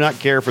nest. Do not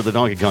care for the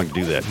Donkey Kong to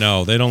do that.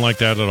 No, they don't like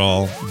that at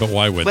all. But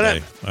why would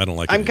they? I don't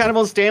like it. I'm kind of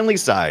on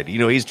Stanley's side.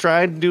 He's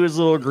trying to do his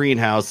little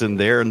greenhouse in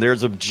there, and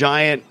there's a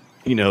giant,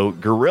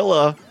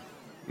 gorilla,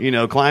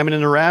 climbing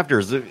in the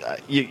rafters.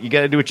 You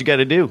got to do what you got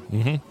to do.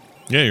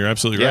 Mm-hmm. Yeah, you're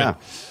absolutely right.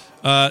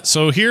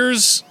 So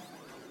here's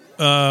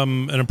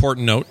an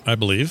important note, I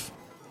believe.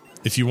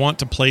 If you want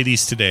to play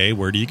these today,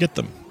 where do you get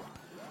them?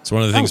 It's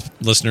one of the things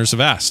listeners have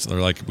asked. They're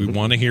like, we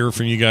want to hear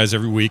from you guys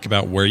every week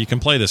about where you can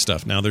play this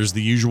stuff. Now, there's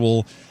the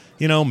usual,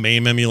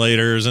 MAME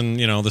emulators and,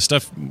 the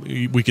stuff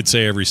we could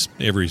say every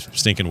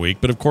stinking week.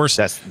 But, of course...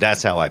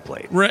 That's how I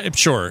play. Right,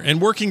 sure.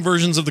 And working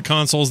versions of the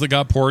consoles that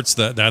got ports,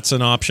 that's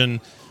an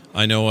option.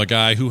 I know a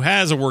guy who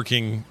has a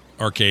working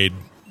arcade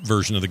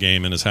version of the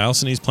game in his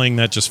house, and he's playing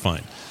that just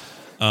fine.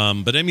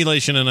 But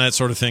emulation and that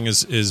sort of thing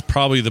is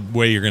probably the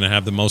way you're going to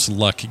have the most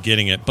luck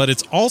getting it. But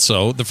it's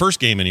also, the first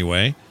game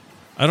anyway,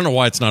 I don't know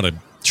why it's not a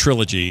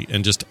trilogy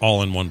and just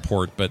all in one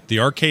port, but the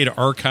Arcade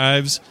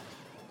Archives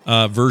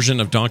version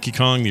of Donkey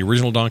Kong, the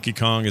original Donkey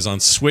Kong, is on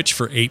Switch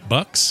for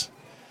 $8.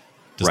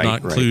 Does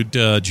not include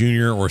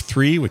Junior or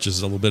 3, which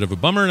is a little bit of a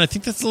bummer, and I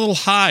think that's a little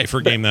high for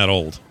a game that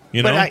old.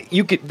 But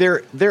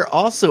they're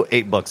also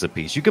 $8 a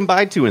piece. You can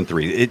buy 2 and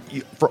 3.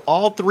 For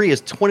all 3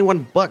 is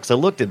 $21. I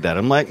looked at that.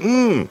 I'm like,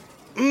 oh,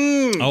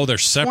 they're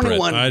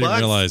separate. I didn't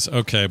realize.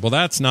 Okay, well,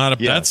 that's not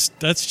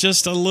that's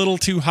just a little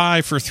too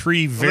high for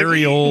 3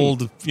 very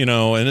old,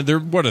 and they're,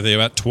 what are they,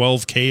 about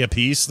 $12K a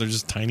piece? They're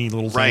just tiny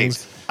little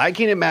things. I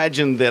can't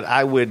imagine that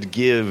I would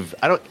give.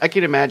 I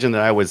can't imagine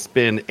that I would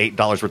spend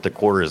 $8 worth of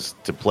quarters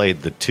to play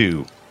the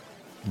 2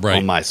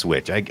 on my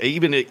Switch.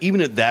 Even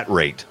at that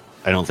rate,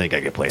 I don't think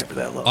I could play it for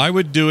that low. I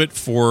would do it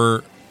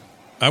for.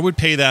 I would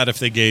pay that if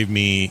they gave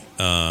me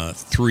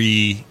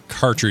 3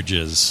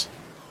 cartridges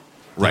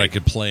that I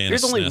could play in.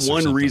 There's a only SNES or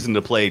one something. reason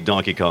to play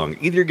Donkey Kong.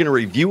 Either you're going to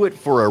review it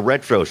for a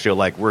retro show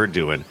like we're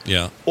doing,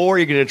 or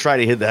you're going to try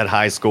to hit that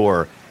high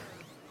score.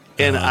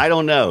 And I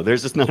don't know.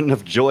 There's just not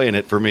enough joy in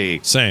it for me.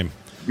 Same.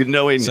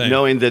 Knowing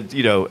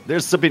that,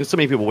 there's so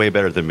many people way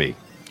better than me.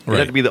 It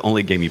had to be the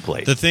only game you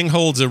play. The thing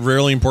holds a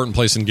really important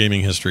place in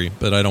gaming history,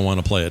 but I don't want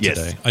to play it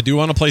today. I do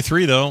want to play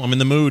 3, though. I'm in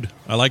the mood.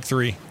 I like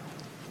 3.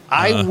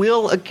 I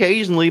will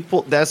occasionally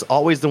pull. That's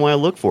always the one I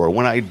look for.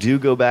 When I do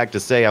go back to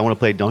say I want to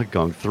play Donkey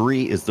Kong,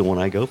 3 is the one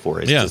I go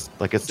for. It's just,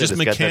 like I said, just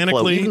it's got that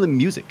flow. Even the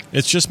music.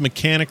 It's just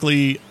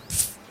mechanically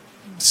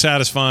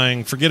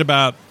satisfying. Forget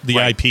about the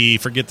IP.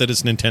 Forget that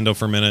it's Nintendo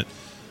for a minute.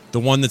 The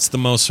one that's the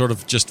most sort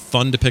of just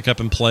fun to pick up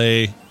and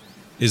play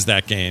is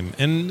that game.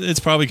 And it's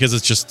probably because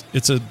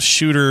it's a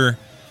shooter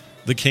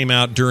that came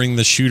out during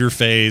the shooter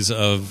phase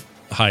of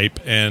hype,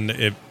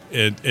 and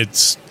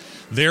it's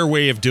their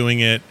way of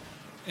doing it,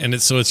 and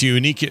it's a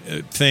unique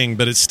thing,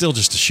 but it's still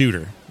just a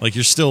shooter. Like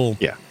you're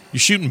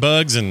shooting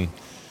bugs and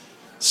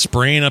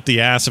spraying up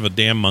the ass of a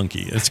damn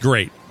monkey. It's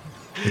great.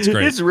 It's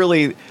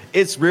great.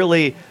 It's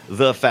really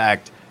the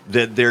fact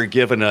that they're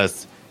giving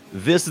us,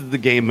 this is the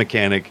game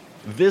mechanic.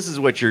 This is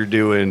what you're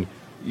doing.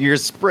 You're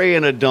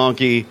spraying a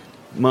donkey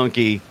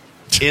monkey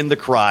in the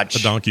crotch.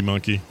 A donkey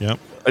monkey, yep.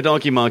 A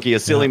donkey monkey,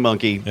 a silly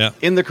monkey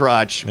in the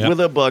crotch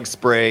with a bug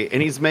spray,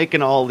 and he's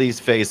making all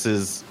these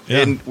faces,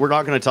 and we're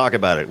not going to talk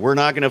about it. We're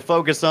not going to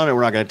focus on it.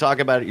 We're not going to talk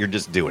about it. You're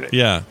just doing it.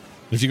 Yeah.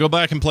 If you go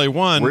back and play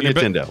 1, we're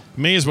Nintendo.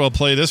 May as well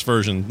play this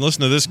version.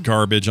 Listen to this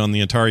garbage on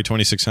the Atari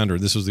 2600.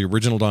 This was the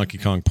original Donkey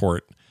Kong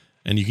port,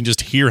 and you can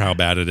just hear how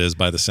bad it is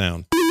by the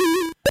sound.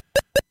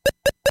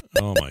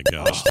 Oh my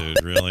gosh,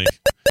 dude, really?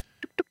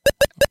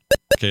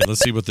 Okay,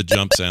 let's see what the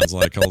jump sounds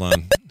like. Hold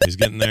on. He's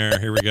getting there.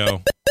 Here we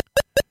go.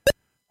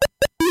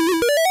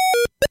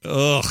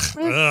 Ugh.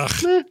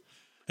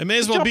 It may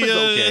as well be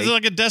it's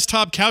like a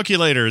desktop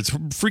calculator. It's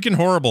freaking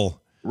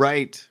horrible.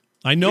 Right.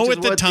 I know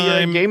at the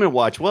time the Game &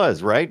 Watch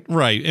was, right?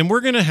 Right. And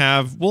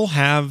we'll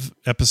have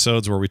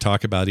episodes where we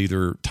talk about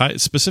either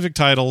specific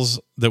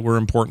titles that were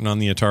important on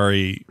the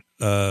Atari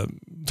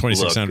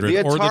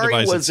 2600 or the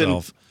device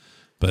itself.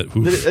 But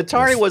the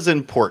Atari was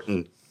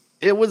important.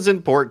 It was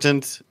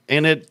important,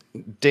 and it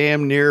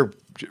damn near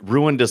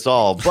ruined us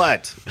all.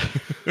 But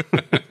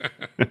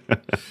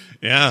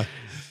yeah,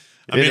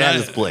 it had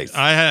its place.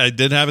 I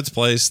did have its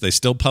place. They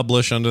still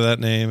publish under that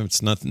name.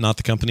 It's not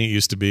the company it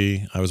used to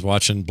be. I was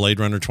watching Blade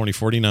Runner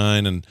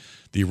 2049, and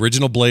the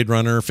original Blade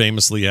Runner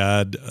famously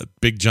had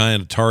big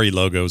giant Atari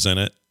logos in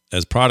it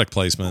as product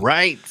placement.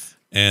 Right.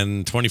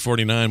 And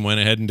 2049 went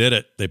ahead and did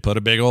it. They put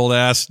a big old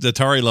ass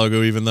Atari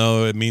logo, even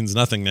though it means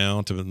nothing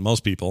now to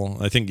most people.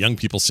 I think young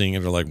people seeing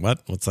it are like,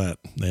 "What? What's that?"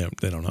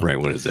 They don't know. Right?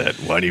 What is that?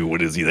 What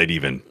is that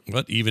even?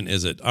 What even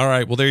is it? All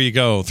right. Well, there you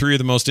go. 3 of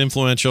the most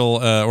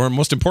influential or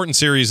most important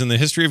series in the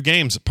history of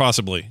games,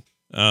 possibly.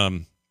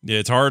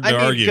 It's hard to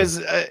argue because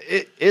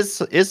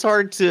it's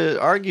hard to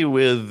argue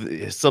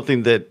with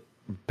something that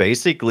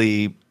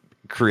basically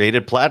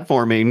created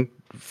platforming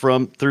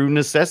through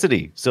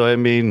necessity. So I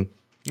mean.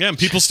 Yeah, and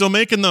people still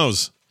making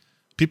those.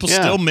 People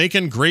still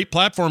making great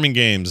platforming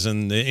games,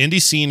 and the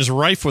indie scene is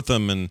rife with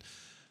them, and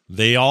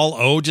they all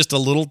owe just a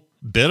little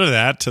bit of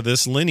that to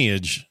this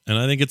lineage, and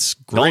I think it's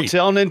great.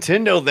 Don't tell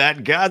Nintendo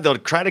that. God, they'll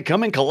try to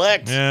come and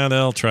collect. Yeah,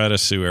 they'll try to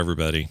sue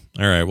everybody.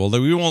 All right, well,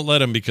 we won't let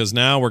them because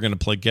now we're going to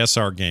play Guess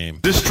Our Game.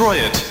 Destroy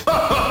it.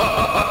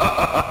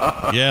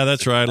 Yeah,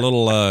 that's right. A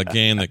little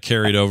game that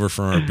carried over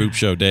from our Boop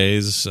Show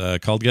days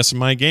called Guess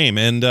My Game.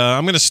 And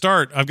I'm going to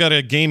start. I've got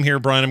a game here,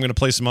 Brian. I'm going to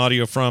play some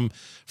audio from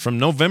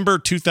November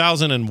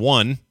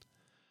 2001.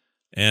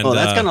 And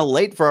that's kind of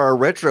late for our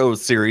retro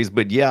series,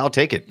 but yeah, I'll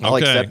take it. I'll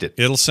accept it.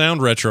 It'll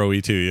sound retro-y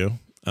to you.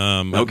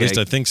 At least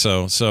I think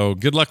so. So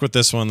good luck with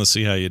this one. Let's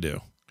see how you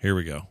do. Here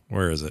we go.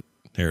 Where is it?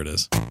 Here it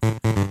is.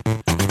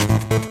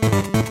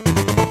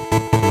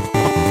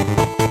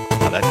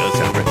 That does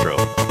sound retro.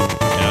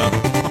 Yeah.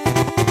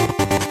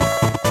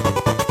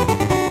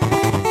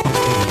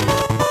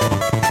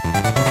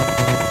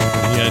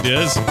 Any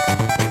ideas?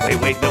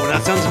 Wait. No,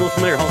 that sounds a little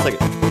familiar. Hold on a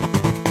second.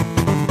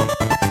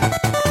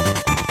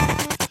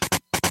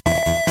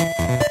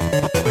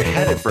 I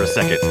had it for a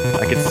second.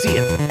 I could see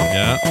it.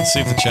 Yeah. Let's see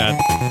if the chat.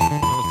 I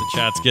don't know if the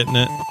chat's getting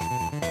it.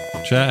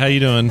 Chat, how you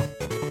doing?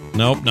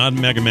 Nope, not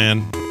Mega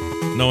Man.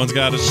 No one's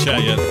got his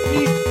chat yet.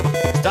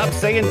 Stop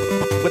saying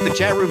what the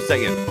chat room's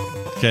saying.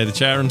 Okay, the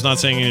chat room's not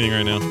saying anything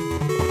right now.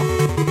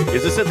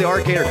 Is this at the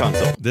arcade or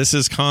console? This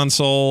is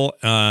console,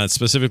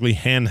 specifically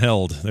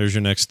handheld.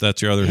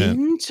 That's your other hint.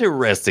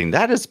 Interesting.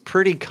 That is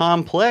pretty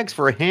complex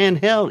for a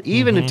handheld,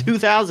 even in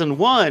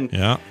 2001.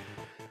 Yeah.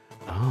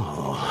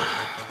 Oh.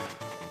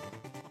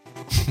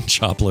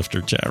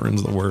 Choplifter chat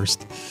room's the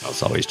worst.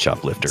 It's always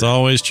Choplifter. It's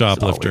always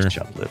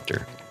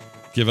Choplifter.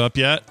 Give up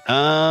yet?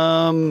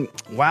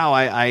 Wow.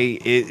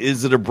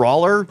 Is it a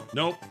brawler?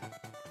 Nope.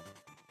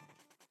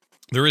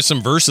 There is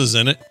some verses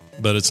in it,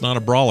 but it's not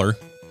a brawler.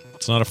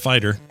 It's not a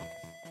fighter.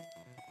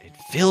 It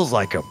feels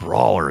like a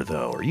brawler,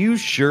 though. Are you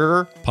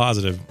sure?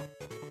 Positive.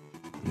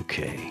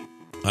 Okay.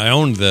 I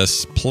owned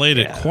this, played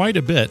it quite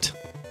a bit.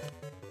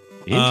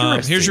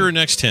 Interesting. Here's your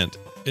next hint.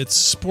 It's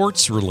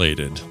sports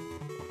related.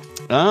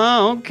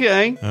 Oh,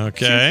 okay.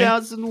 Okay.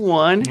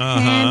 2001,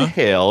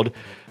 handheld,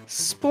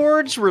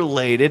 sports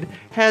related,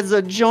 has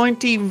a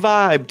jaunty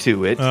vibe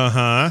to it.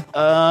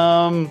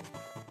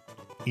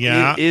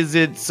 Yeah. Is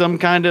it some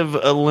kind of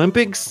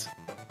Olympics?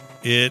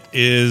 It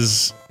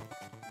is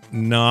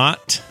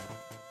not.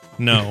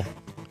 No.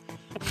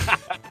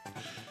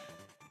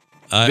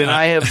 Then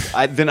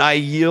I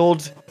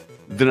yield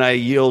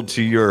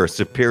to your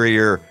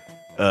superior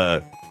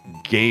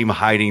game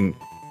hiding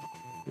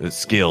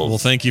skills. Well,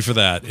 thank you for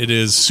that. It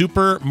is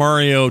Super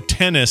Mario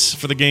Tennis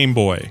for the Game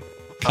Boy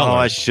Color. Oh,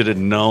 I should have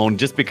known.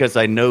 Just because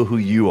I know who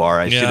you are,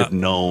 I should have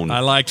known. I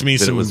liked me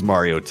that some. It was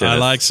Mario Tennis. I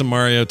liked some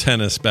Mario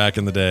Tennis back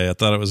in the day. I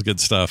thought it was good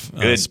stuff.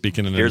 Good.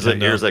 Speaking of here's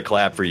Nintendo, here's a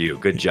clap for you.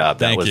 Good job.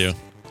 Thank you.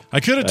 I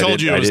could have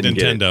told you it was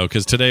Nintendo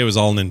because today was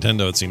all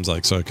Nintendo. It seems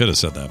like, so I could have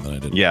said that, but I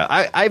didn't. Yeah,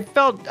 I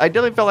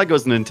definitely felt like it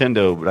was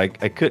Nintendo, but I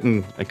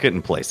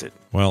couldn't place it.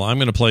 Well, I'm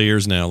going to play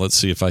yours now. Let's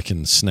see if I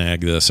can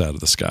snag this out of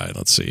the sky.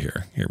 Let's see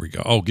here. Here we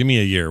go. Oh, give me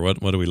a year.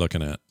 What are we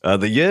looking at?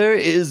 The year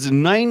is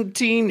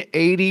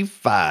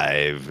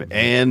 1985,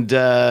 and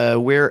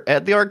we're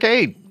at the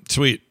arcade.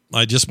 Sweet.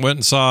 I just went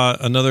and saw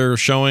another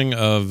showing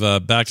of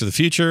Back to the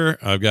Future.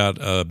 I've got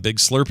a big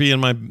Slurpee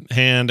in my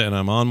hand, and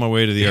I'm on my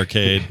way to the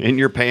arcade. In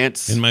your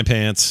pants? In my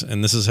pants,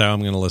 and this is how I'm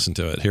going to listen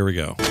to it. Here we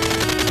go.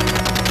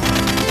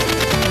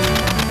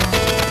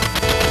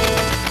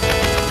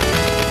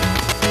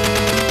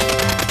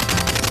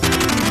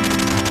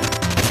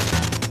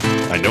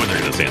 I know what they're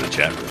going to say in the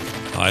chat room.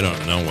 I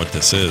don't know what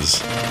this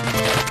is.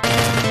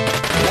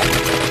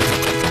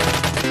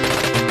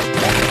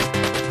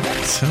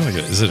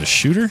 Is it a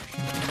shooter?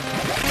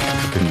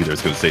 I knew they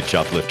was going to say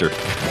Choplifter.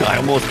 I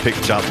almost picked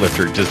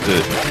Choplifter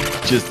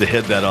just to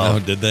head that off. Oh,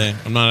 did they?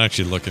 I'm not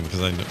actually looking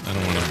because I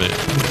don't want to be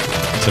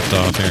tipped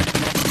off here.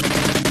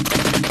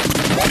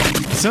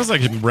 It sounds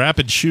like a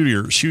rapid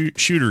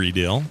shootery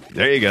deal.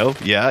 There you go.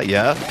 Yeah.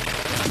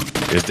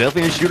 It's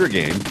definitely a shooter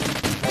game.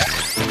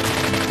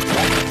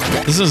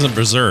 This isn't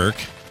Berserk.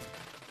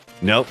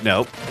 Nope.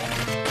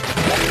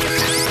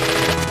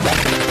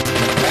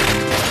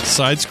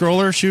 Side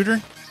scroller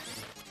shooter?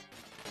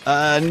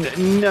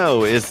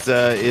 No, it's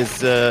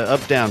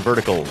up, down,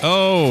 vertical.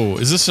 Oh,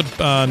 is this a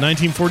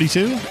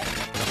 1942?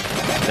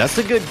 That's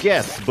a good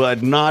guess,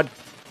 but no.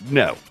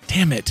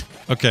 Damn it.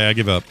 Okay, I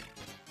give up.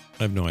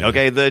 I have no idea.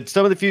 Okay,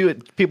 some of the few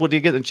people did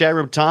get in the chat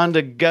room.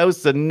 Tonda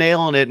Ghosts are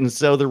nailing it, and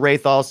so the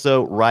Wraith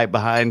also right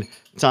behind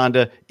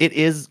Tonda. It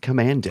is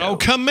Commando. Oh,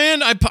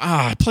 Commando!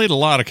 I played a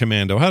lot of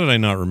Commando. How did I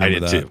not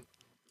remember that? I did too.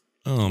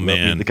 Oh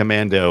man, the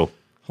Commando.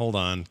 Hold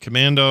on,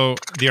 Commando,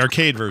 the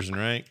arcade version,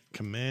 right?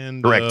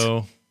 Commando. Correct.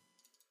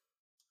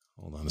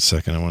 Hold on a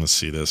second. I want to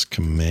see this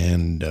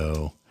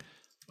Commando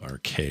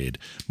arcade.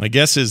 My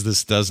guess is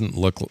this doesn't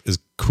look as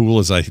cool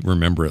as I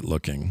remember it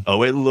looking.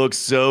 Oh, it looks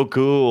so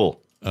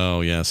cool.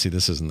 Oh yeah, see,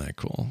 this isn't that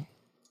cool.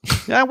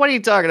 What are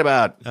you talking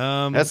about?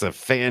 That's a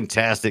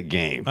fantastic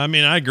game. I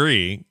mean, I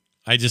agree.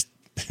 It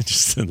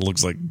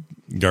looks like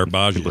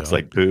garbage. It looks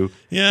like poo.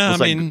 Yeah,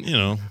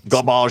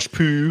 garbage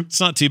poo. It's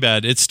not too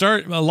bad.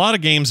 A lot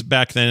of games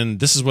back then.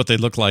 This is what they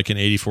looked like in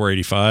 84,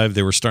 85.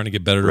 They were starting to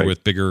get better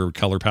with bigger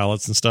color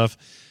palettes and stuff.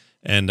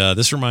 And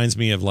this reminds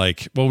me of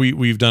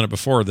we've done it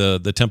before,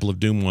 the Temple of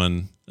Doom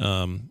one,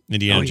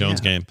 Indiana Jones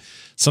game.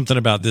 Something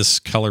about this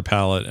color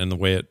palette and the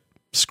way it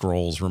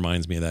scrolls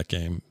reminds me of that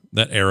game,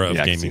 that era of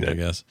gaming, I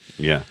guess.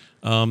 Yeah.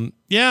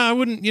 I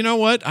wouldn't. You know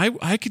what?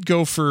 I could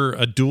go for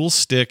a dual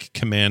stick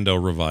Commando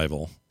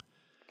revival.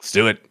 Let's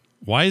do it.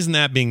 Why isn't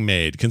that being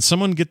made? Can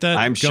someone get that?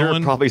 I'm going? sure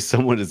probably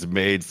someone has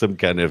made some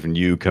kind of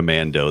new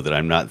Commando that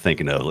I'm not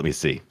thinking of. Let me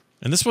see.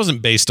 And this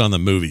wasn't based on the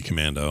movie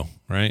Commando,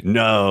 right?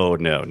 No.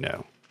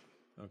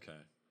 Okay.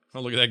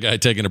 Oh, look at that guy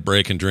taking a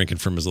break and drinking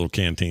from his little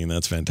canteen.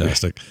 That's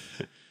fantastic.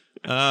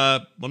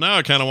 Well, now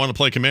I kind of want to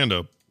play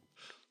Commando.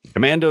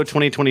 Commando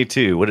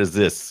 2022. What is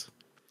this?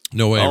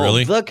 No way,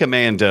 really? The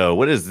Commando.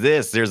 What is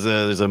this? There's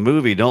a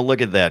movie. Don't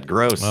look at that.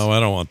 Gross. Oh, I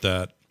don't want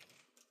that.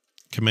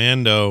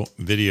 Commando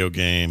video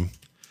game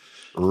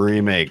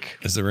remake.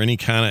 Is there any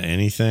kind of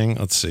anything?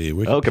 Let's see.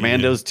 Wikipedia. Oh,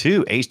 Commandos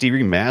 2 HD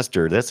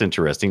remastered. That's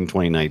interesting.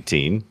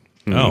 2019.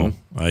 Mm-hmm. Oh,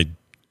 I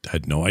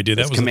had no idea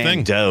that was a thing.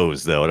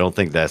 Commandos, though. I don't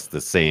think that's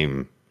the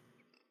same.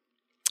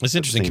 It's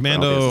interesting.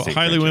 Commando,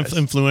 highly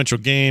influential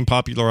game,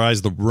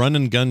 popularized the run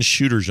and gun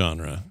shooter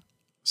genre.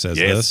 Says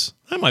this.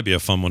 That might be a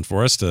fun one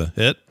for us to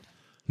hit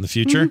in the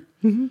future.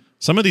 Mm-hmm.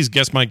 Some of these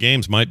Guess My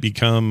Games might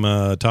become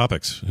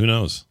topics. Who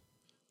knows?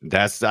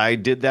 I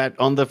did that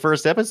on the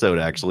first episode,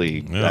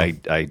 actually. Yeah.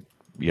 I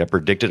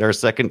predicted our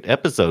second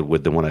episode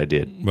with the one I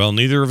did. Well,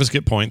 neither of us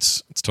get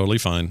points. It's totally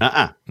fine.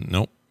 Uh-uh.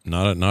 Nope.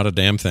 not a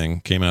damn thing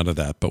came out of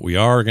that. But we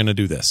are going to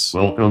do this.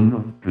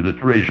 Welcome to the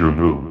treasure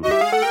room.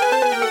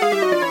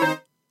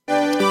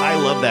 I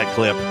love that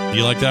clip.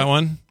 You like that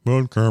one?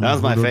 Welcome That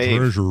was my to the fave.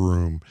 treasure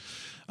room.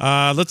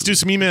 Let's do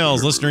some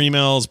emails. Listener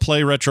emails,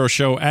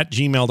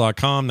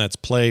 playretroshow@gmail.com. That's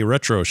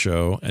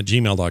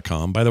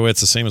playretroshow@gmail.com. By the way,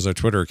 it's the same as our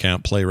Twitter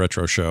account,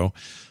 playretroshow.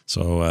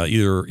 So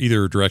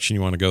either direction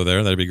you want to go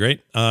there, that'd be great.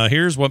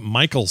 Here's what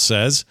Michael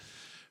says.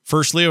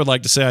 Firstly, I would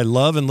like to say I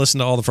love and listen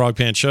to all the Frog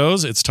Pants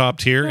shows. It's top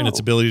tier in its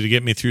ability to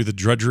get me through the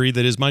drudgery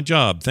that is my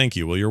job. Thank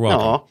you. Well, you're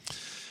welcome.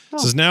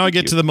 Says, now I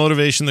get to the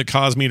motivation that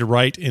caused me to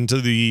write into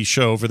the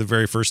show for the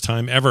very first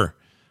time ever.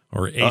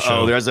 Or a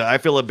show. I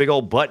feel a big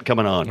old butt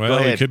coming on. Well, Go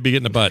ahead. we could be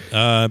getting a butt.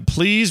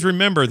 Please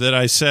remember that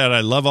I said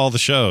I love all the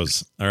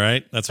shows. All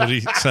right? That's what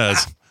he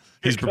says.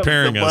 He's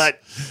preparing us. Butt.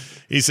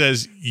 He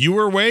says, you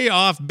were way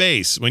off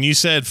base when you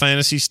said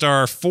Phantasy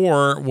Star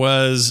 4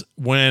 was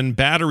when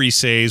battery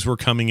saves were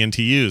coming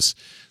into use.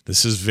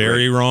 This is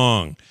very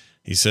wrong.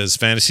 He says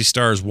Phantasy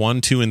Stars 1,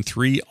 2, and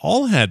 3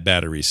 all had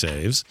battery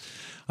saves.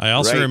 I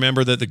also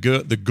remember that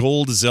the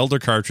gold Zelda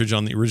cartridge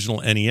on the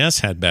original NES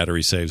had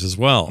battery saves as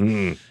well.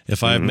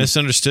 If I have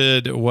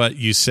misunderstood what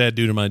you said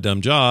due to my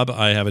dumb job,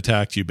 I have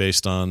attacked you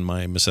based on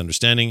my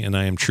misunderstanding, and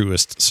I am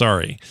truest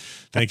sorry.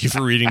 Thank you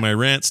for reading my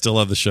rant. Still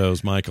love the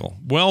shows, Michael.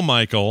 Well,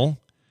 Michael,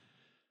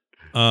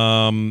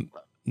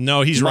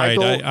 no, he's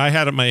Michael, right. I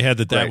had it in my head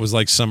that was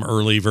like some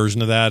early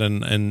version of that,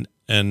 and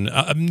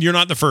you're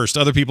not the first.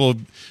 Other people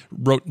have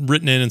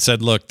written in and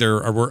said, look,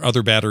 there were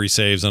other battery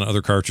saves on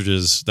other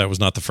cartridges. That was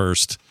not the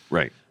first.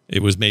 Right.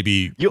 It was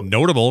maybe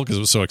notable because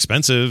it was so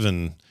expensive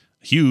and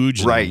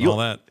huge and all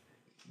that.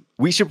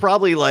 We should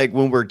probably, like,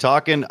 when we're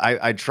talking,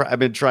 I've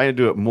been trying to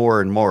do it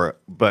more and more,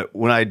 but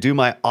when I do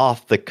my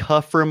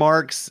off-the-cuff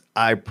remarks,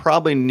 I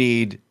probably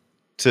need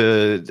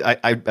to,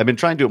 I've been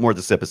trying to do it more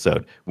this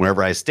episode.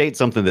 Whenever I state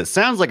something that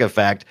sounds like a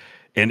fact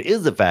and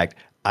is a fact,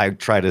 I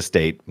try to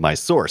state my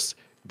source.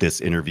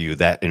 This interview,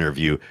 that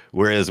interview.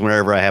 Whereas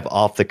whenever I have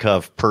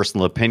off-the-cuff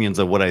personal opinions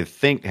of what I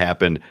think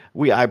happened,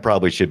 I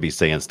probably should be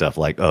saying stuff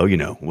like,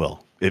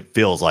 well, it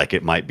feels like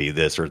it might be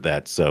this or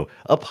that. So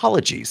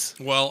apologies.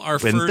 Well,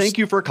 thank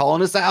you for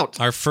calling us out.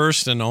 Our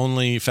first and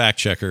only fact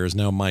checker is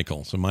now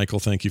Michael. So Michael,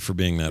 thank you for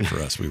being that for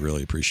us. We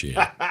really appreciate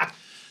it.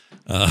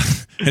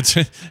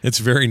 It's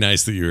very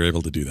nice that you were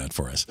able to do that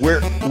for us.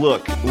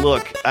 Look.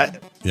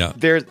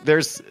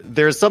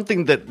 There's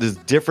something that is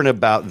different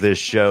about this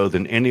show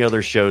than any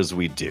other shows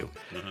we do,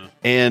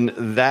 and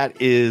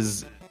that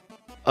is,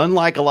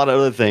 unlike a lot of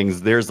other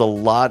things, there's a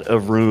lot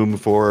of room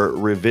for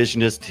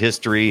revisionist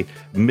history,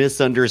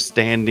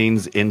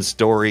 misunderstandings in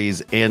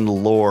stories and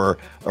lore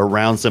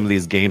around some of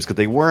these games because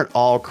they weren't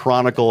all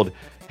chronicled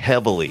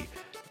heavily.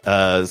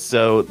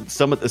 So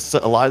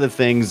a lot of the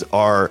things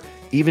are.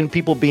 Even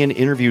people being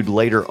interviewed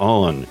later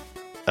on,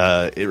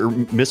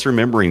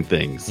 misremembering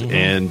things,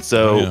 and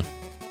so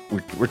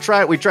we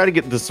try to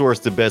get the source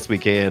the best we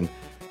can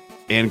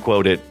and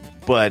quote it.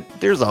 But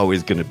there's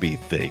always going to be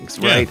things,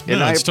 right?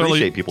 And I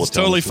appreciate people. It's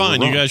totally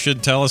fine. You guys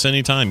should tell us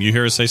anytime you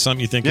hear us say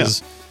something you think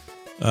is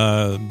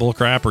bull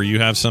crap, or you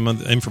have some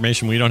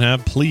information we don't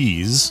have.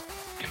 Please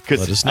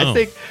let us know.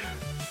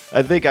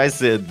 I think I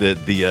said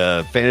that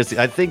the fantasy.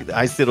 I think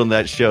I said on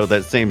that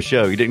same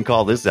show. You didn't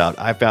call this out.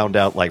 I found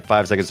out like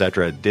 5 seconds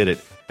after I did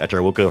it, after I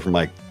woke up from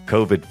my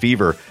COVID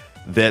fever,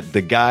 that the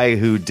guy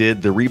who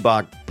did the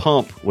Reebok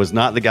pump was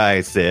not the guy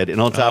I said.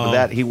 And on top of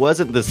that, he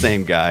wasn't the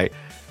same guy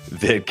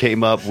that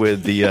came up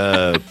with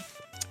the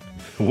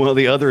one of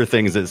the other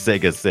things that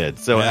Sega said.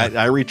 So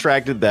I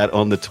retracted that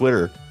on the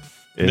Twitter.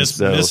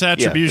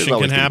 Misattribution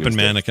can happen,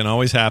 man. It can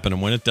always happen,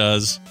 and when it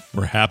does,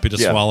 we're happy to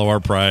swallow our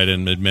pride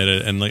and admit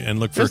it, and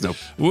look for.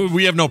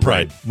 We have no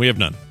pride. Right. We have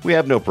none. We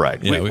have no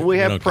pride. Yeah, we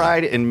have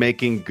pride in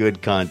making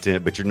good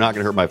content, but you're not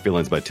going to hurt my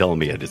feelings by telling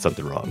me I did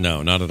something wrong.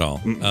 No, not at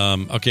all.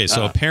 Okay,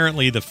 so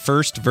apparently the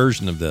first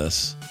version of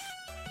this,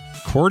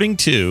 according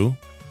to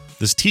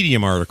this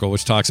Tedium article,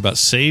 which talks about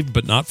saved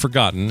but not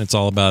forgotten, it's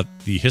all about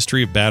the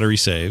history of battery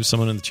saves.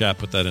 Someone in the chat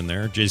put that in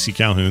there. JC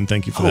Calhoun,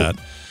 thank you for that.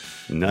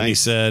 Nice. He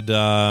said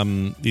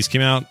these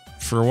came out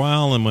for a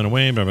while and went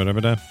away. Blah, blah, blah,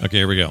 blah. Okay,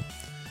 here we go.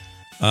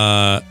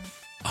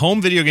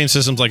 Home video game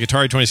systems like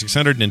Atari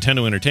 2600 and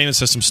Nintendo Entertainment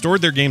System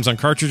stored their games on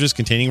cartridges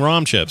containing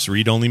ROM chips,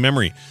 read-only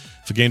memory.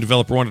 If a game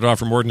developer wanted to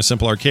offer more than a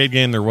simple arcade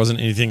game, there wasn't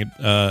anything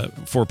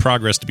for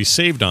progress to be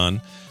saved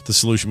on. The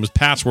solution was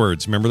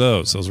passwords. Remember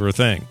those? Those were a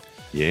thing.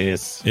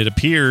 Yes. It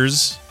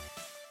appears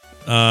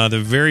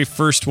the very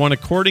first one,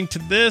 according to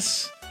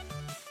this...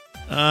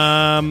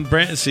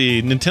 let's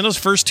see. Nintendo's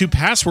first 2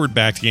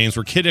 password-backed games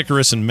were Kid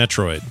Icarus and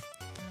Metroid.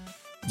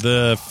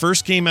 The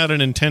first game out of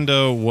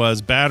Nintendo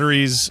was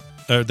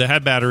that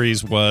had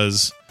batteries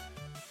was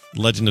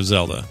Legend of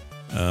Zelda.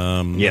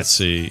 Let's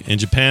see. In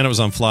Japan, it was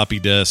on floppy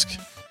disk.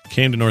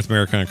 Came to North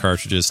America on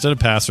cartridges. Instead of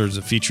passwords,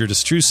 it featured a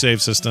true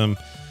save system.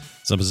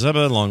 Zubba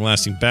Zubba,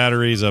 long-lasting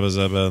batteries. Zubba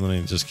Zubba. Let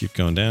me just keep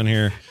going down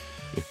here.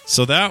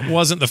 So that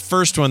wasn't the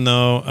first one,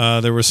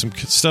 though. There was some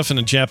stuff in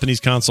a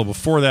Japanese console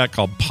before that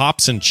called Pop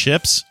and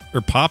Chips.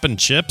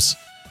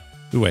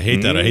 Ooh, I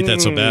hate that. I hate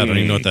that so bad. I don't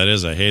even know what that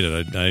is. I hate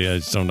it. I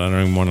don't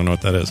even want to know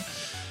what that is.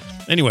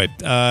 Anyway,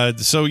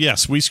 so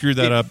yes, we screwed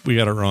that up. We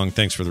got it wrong.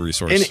 Thanks for the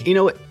resource.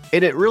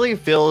 And it really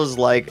feels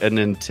like a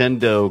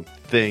Nintendo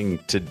thing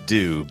to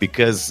do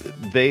because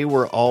they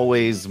were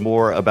always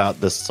more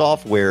about the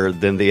software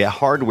than the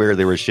hardware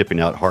they were shipping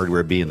out.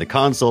 Hardware being the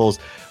consoles,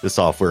 the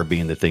software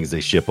being the things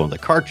they ship on the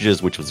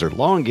cartridges, which was their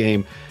long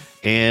game.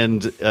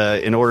 And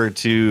in order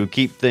to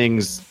keep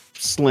things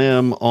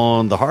slim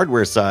on the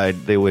hardware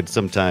side, they would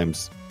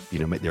sometimes,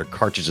 make their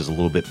cartridges a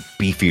little bit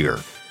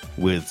beefier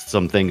with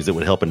some things that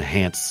would help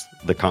enhance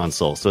the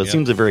console. So it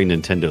seems a very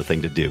Nintendo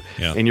thing to do.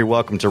 Yeah. And you're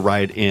welcome to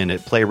write in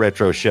at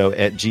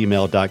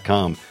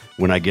playretroshow@gmail.com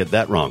when I get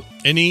that wrong.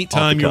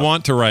 Anytime you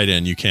want to write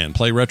in, you can.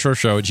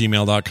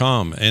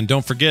 playretroshow@gmail.com. And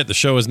don't forget, the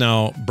show is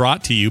now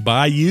brought to you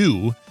by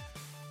you.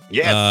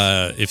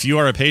 Yes. If you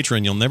are a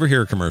patron, you'll never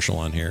hear a commercial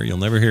on here. You'll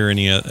never hear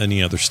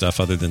any other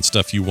stuff other than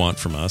stuff you want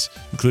from us,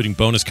 including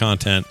bonus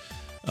content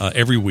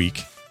every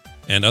week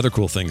and other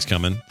cool things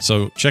coming.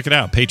 So check it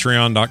out.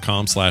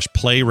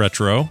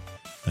 Patreon.com/playretro.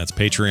 That's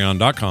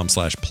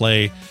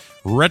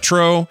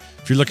patreon.com/playretro.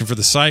 If you're looking for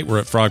the site, we're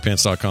at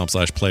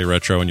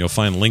frogpants.com/playretro, and you'll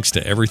find links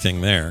to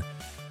everything there.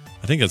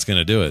 I think that's going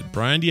to do it.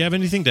 Brian, do you have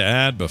anything to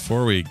add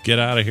before we get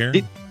out of here?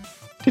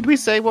 Did we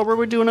say what were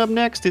we doing up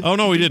next? Oh,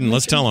 no, we didn't.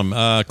 Let's tell them.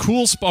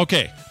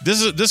 Okay,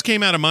 this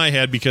came out of my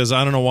head because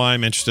I don't know why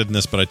I'm interested in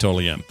this, but I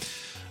totally am.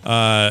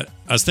 I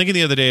was thinking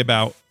the other day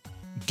about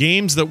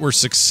games that were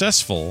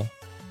successful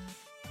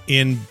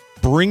in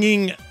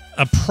bringing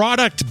a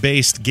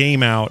product-based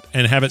game out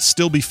and have it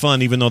still be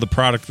fun, even though the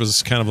product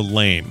was kind of a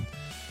lame.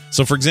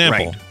 So, for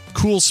example,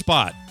 Cool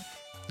Spot.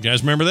 You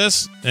guys remember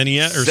this?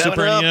 NES or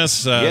Super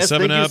NES? Yes,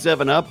 7-Up.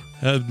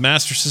 7-Up.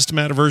 Master System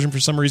had a version for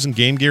some reason.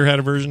 Game Gear had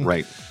a version.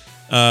 Right.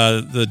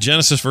 The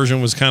Genesis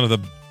version was kind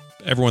of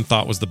everyone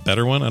thought was the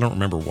better one. I don't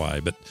remember why,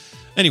 but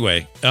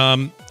anyway,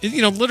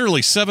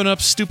 literally 7-Up,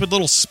 stupid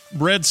little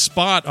red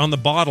spot on the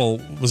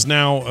bottle was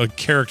now a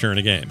character in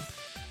a game.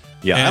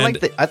 Yeah, and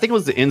I think it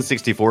was the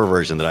N64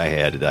 version that I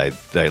had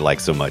that I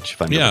liked so much.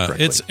 If I remember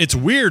correctly. It's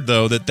weird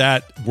though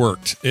that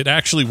worked. It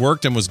actually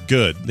worked and was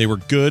good. They were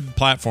good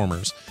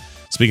platformers.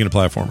 Speaking of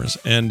platformers,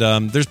 and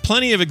there's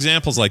plenty of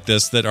examples like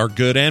this that are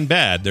good and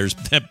bad. There's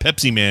that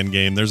Pepsi Man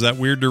game. There's that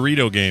weird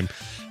Dorito game.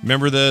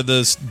 Remember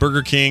the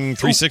Burger King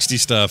 360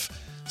 stuff?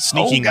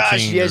 Sneaking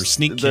King or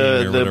Sneak King or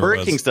whatever the Burger it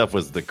was. King stuff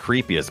was the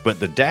creepiest,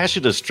 but the Dash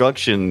of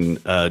Destruction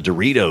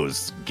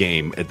Doritos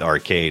game at the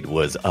arcade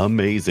was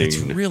amazing. It's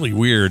really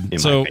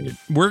weird. So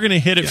we're going to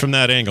hit it from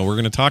that angle. We're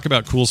going to talk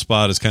about Cool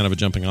Spot as kind of a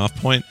jumping off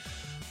point,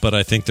 but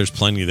I think there's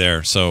plenty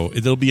there. So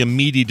there'll be a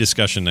meaty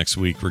discussion next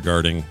week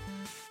regarding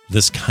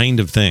this kind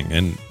of thing,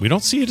 and we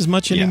don't see it as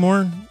much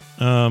anymore.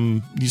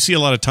 You see a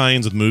lot of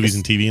tie-ins with movies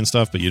and TV and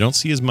stuff, but you don't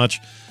see as much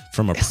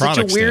from a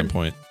product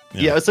standpoint.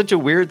 Yeah, it's such a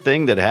weird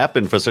thing that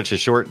happened for such a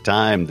short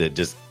time that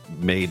just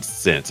made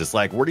sense. It's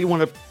like, where do you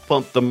want to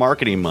pump the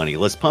marketing money?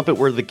 Let's pump it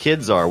where the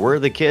kids are. Where are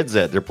the kids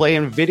at? They're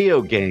playing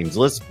video games.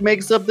 Let's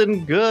make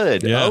something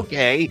good. Yeah.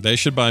 Okay. They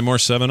should buy more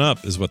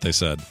 7-Up is what they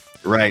said.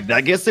 Right.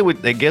 I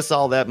guess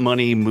all that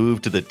money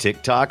moved to the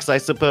TikToks, I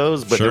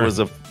suppose. But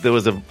there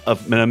was an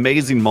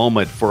amazing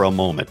moment for a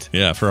moment.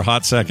 Yeah, for a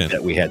hot second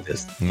that we had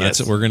this. And that's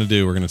what we're going to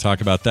do. We're going to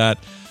talk about that.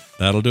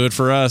 That'll do it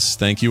for us.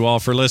 Thank you all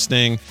for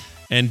listening.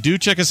 And do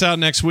check us out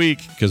next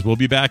week because we'll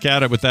be back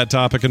at it with that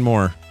topic and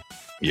more.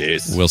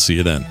 Yes. We'll see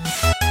you then.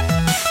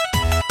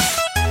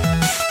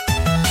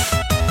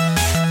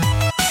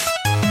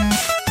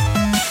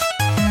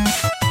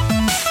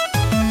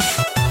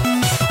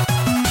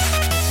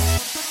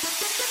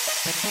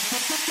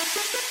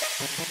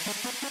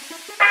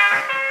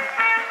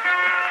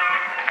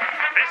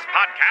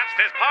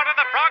 Is part of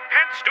the Frog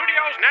Pants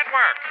Studios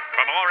Network.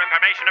 For more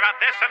information about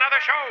this and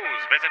other shows,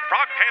 visit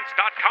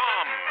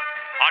frogpants.com.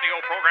 Audio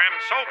program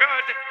so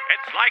good,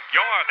 it's like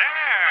you're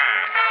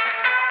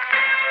there.